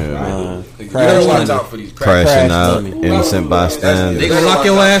reason. Yeah. You gotta watch out for these crashing out, innocent bystanders. They gonna lock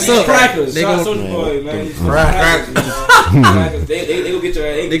your ass up. Crackers. They gonna They gonna get your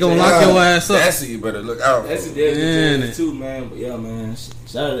ass. They gonna lock your ass up. That's it. You better look out. That's it too, man. But yeah, man.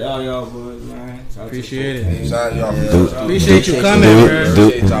 Shout out to all y'all boys, man. Appreciate it. Shout out y'all. Appreciate you coming, man.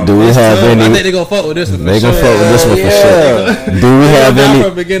 Do we have any? I think they gonna fuck with this one. They gonna fuck with this one for sure. Do we have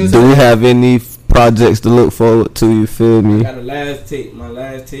any? Do we have any projects to look forward to? You feel me? I got the last tape. My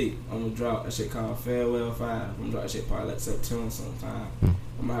last tape. I'm gonna drop a shit called Farewell 5. I'm gonna drop that shit probably like September sometime.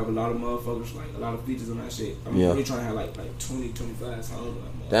 I'm gonna have a lot of motherfuckers, like a lot of features on that shit. I'm really trying to have like 20, 25 songs on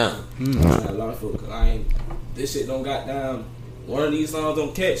that motherfucker. A lot of folks, cause this shit don't got down. One of these songs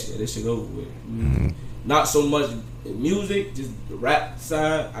don't catch it. This shit over with. Not so much music, just the rap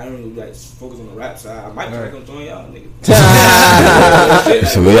side. I don't really like focus on the rap side. I might try to come join y'all niggas.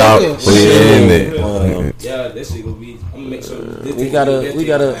 So we in it. Yeah, that shit gonna be. I'm gonna make sure. We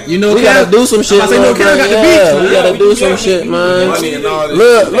gotta you know, we gotta do some shit. I say no, Karen got the beats. We gotta do some shit, man.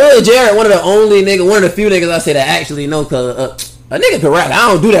 Lil Jared, one of the few niggas I say that actually know, cause A nigga can rap.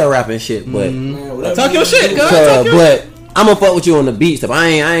 I don't do that rapping shit, but talk your shit, cuz. But I'm gonna fuck with you on the beats. I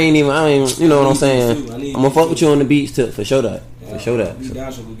ain't, you know what I'm saying? I'm gonna fuck with you on the beats too, for sure that. For sure that. We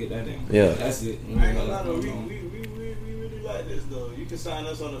down, so we'll get that down. Yeah. That's it. I ain't gonna lie though, we really like this though. You can sign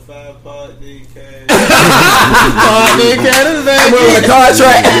us on the 5 pod day cash. With a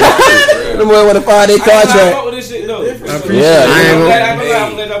contract. The boy with a 5-day contract. I fuck with this shit though. I appreciate I'm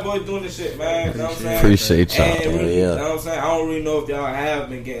it. glad that boy doing this shit, man. You know what I'm saying? Appreciate y'all. And really, Yeah. you know what I'm saying? I don't really know if y'all have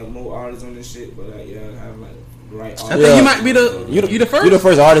been getting more artists on this shit, but like, y'all have like the right artists. I think you might be you the first. You the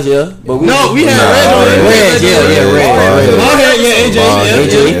first artist, yeah. But we we had Red. Red, Red.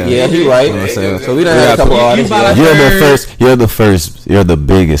 AJ. Yeah, he right. So we done had a couple artists. You're the first. You're the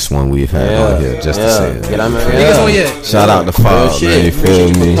biggest one we've had on here. Just to say that. Biggest one yet. Shout out to Fob, man. You feel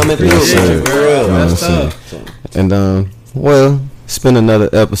me? Coming through, Yes, sir. for real. That's tough. And well, it's been another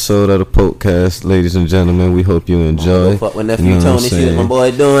episode of the podcast, ladies and gentlemen. We hope you enjoy. Fuck with nephew Tony, see what my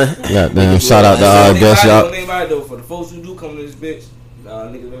boy doing. Goddamn, shout out to our guests, y'all. For the folks who do come to this bitch,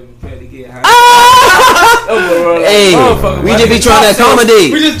 niggas better be prepared to get high. Hey, we just be trying to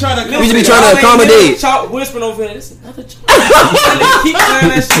accommodate. We just trying to accommodate. Chop whispering over here. This is another chop. That nigga keep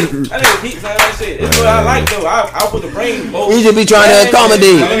saying that shit. It's what I like though. I put the brain. We just be trying to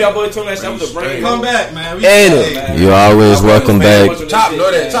accommodate. Y'all boy told me that shit. I put the brain. Come back, man. You're always welcome back. Chop,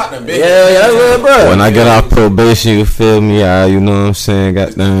 know that. Chop them, bitch. Yeah, that's real, bro. When I get off probation, you feel me? You know what I'm saying?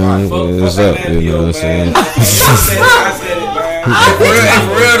 Goddamn, what's up? You know what I'm saying? I said it, man.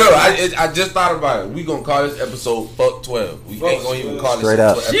 For real though, I just thought about it. We gonna call this episode "Fuck 12." We ain't gonna even call this straight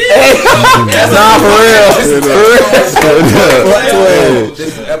up. Nah, for real.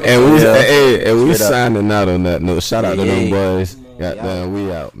 And we signing out on that note. Shout out to them boys. Goddamn,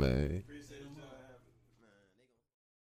 we out, man.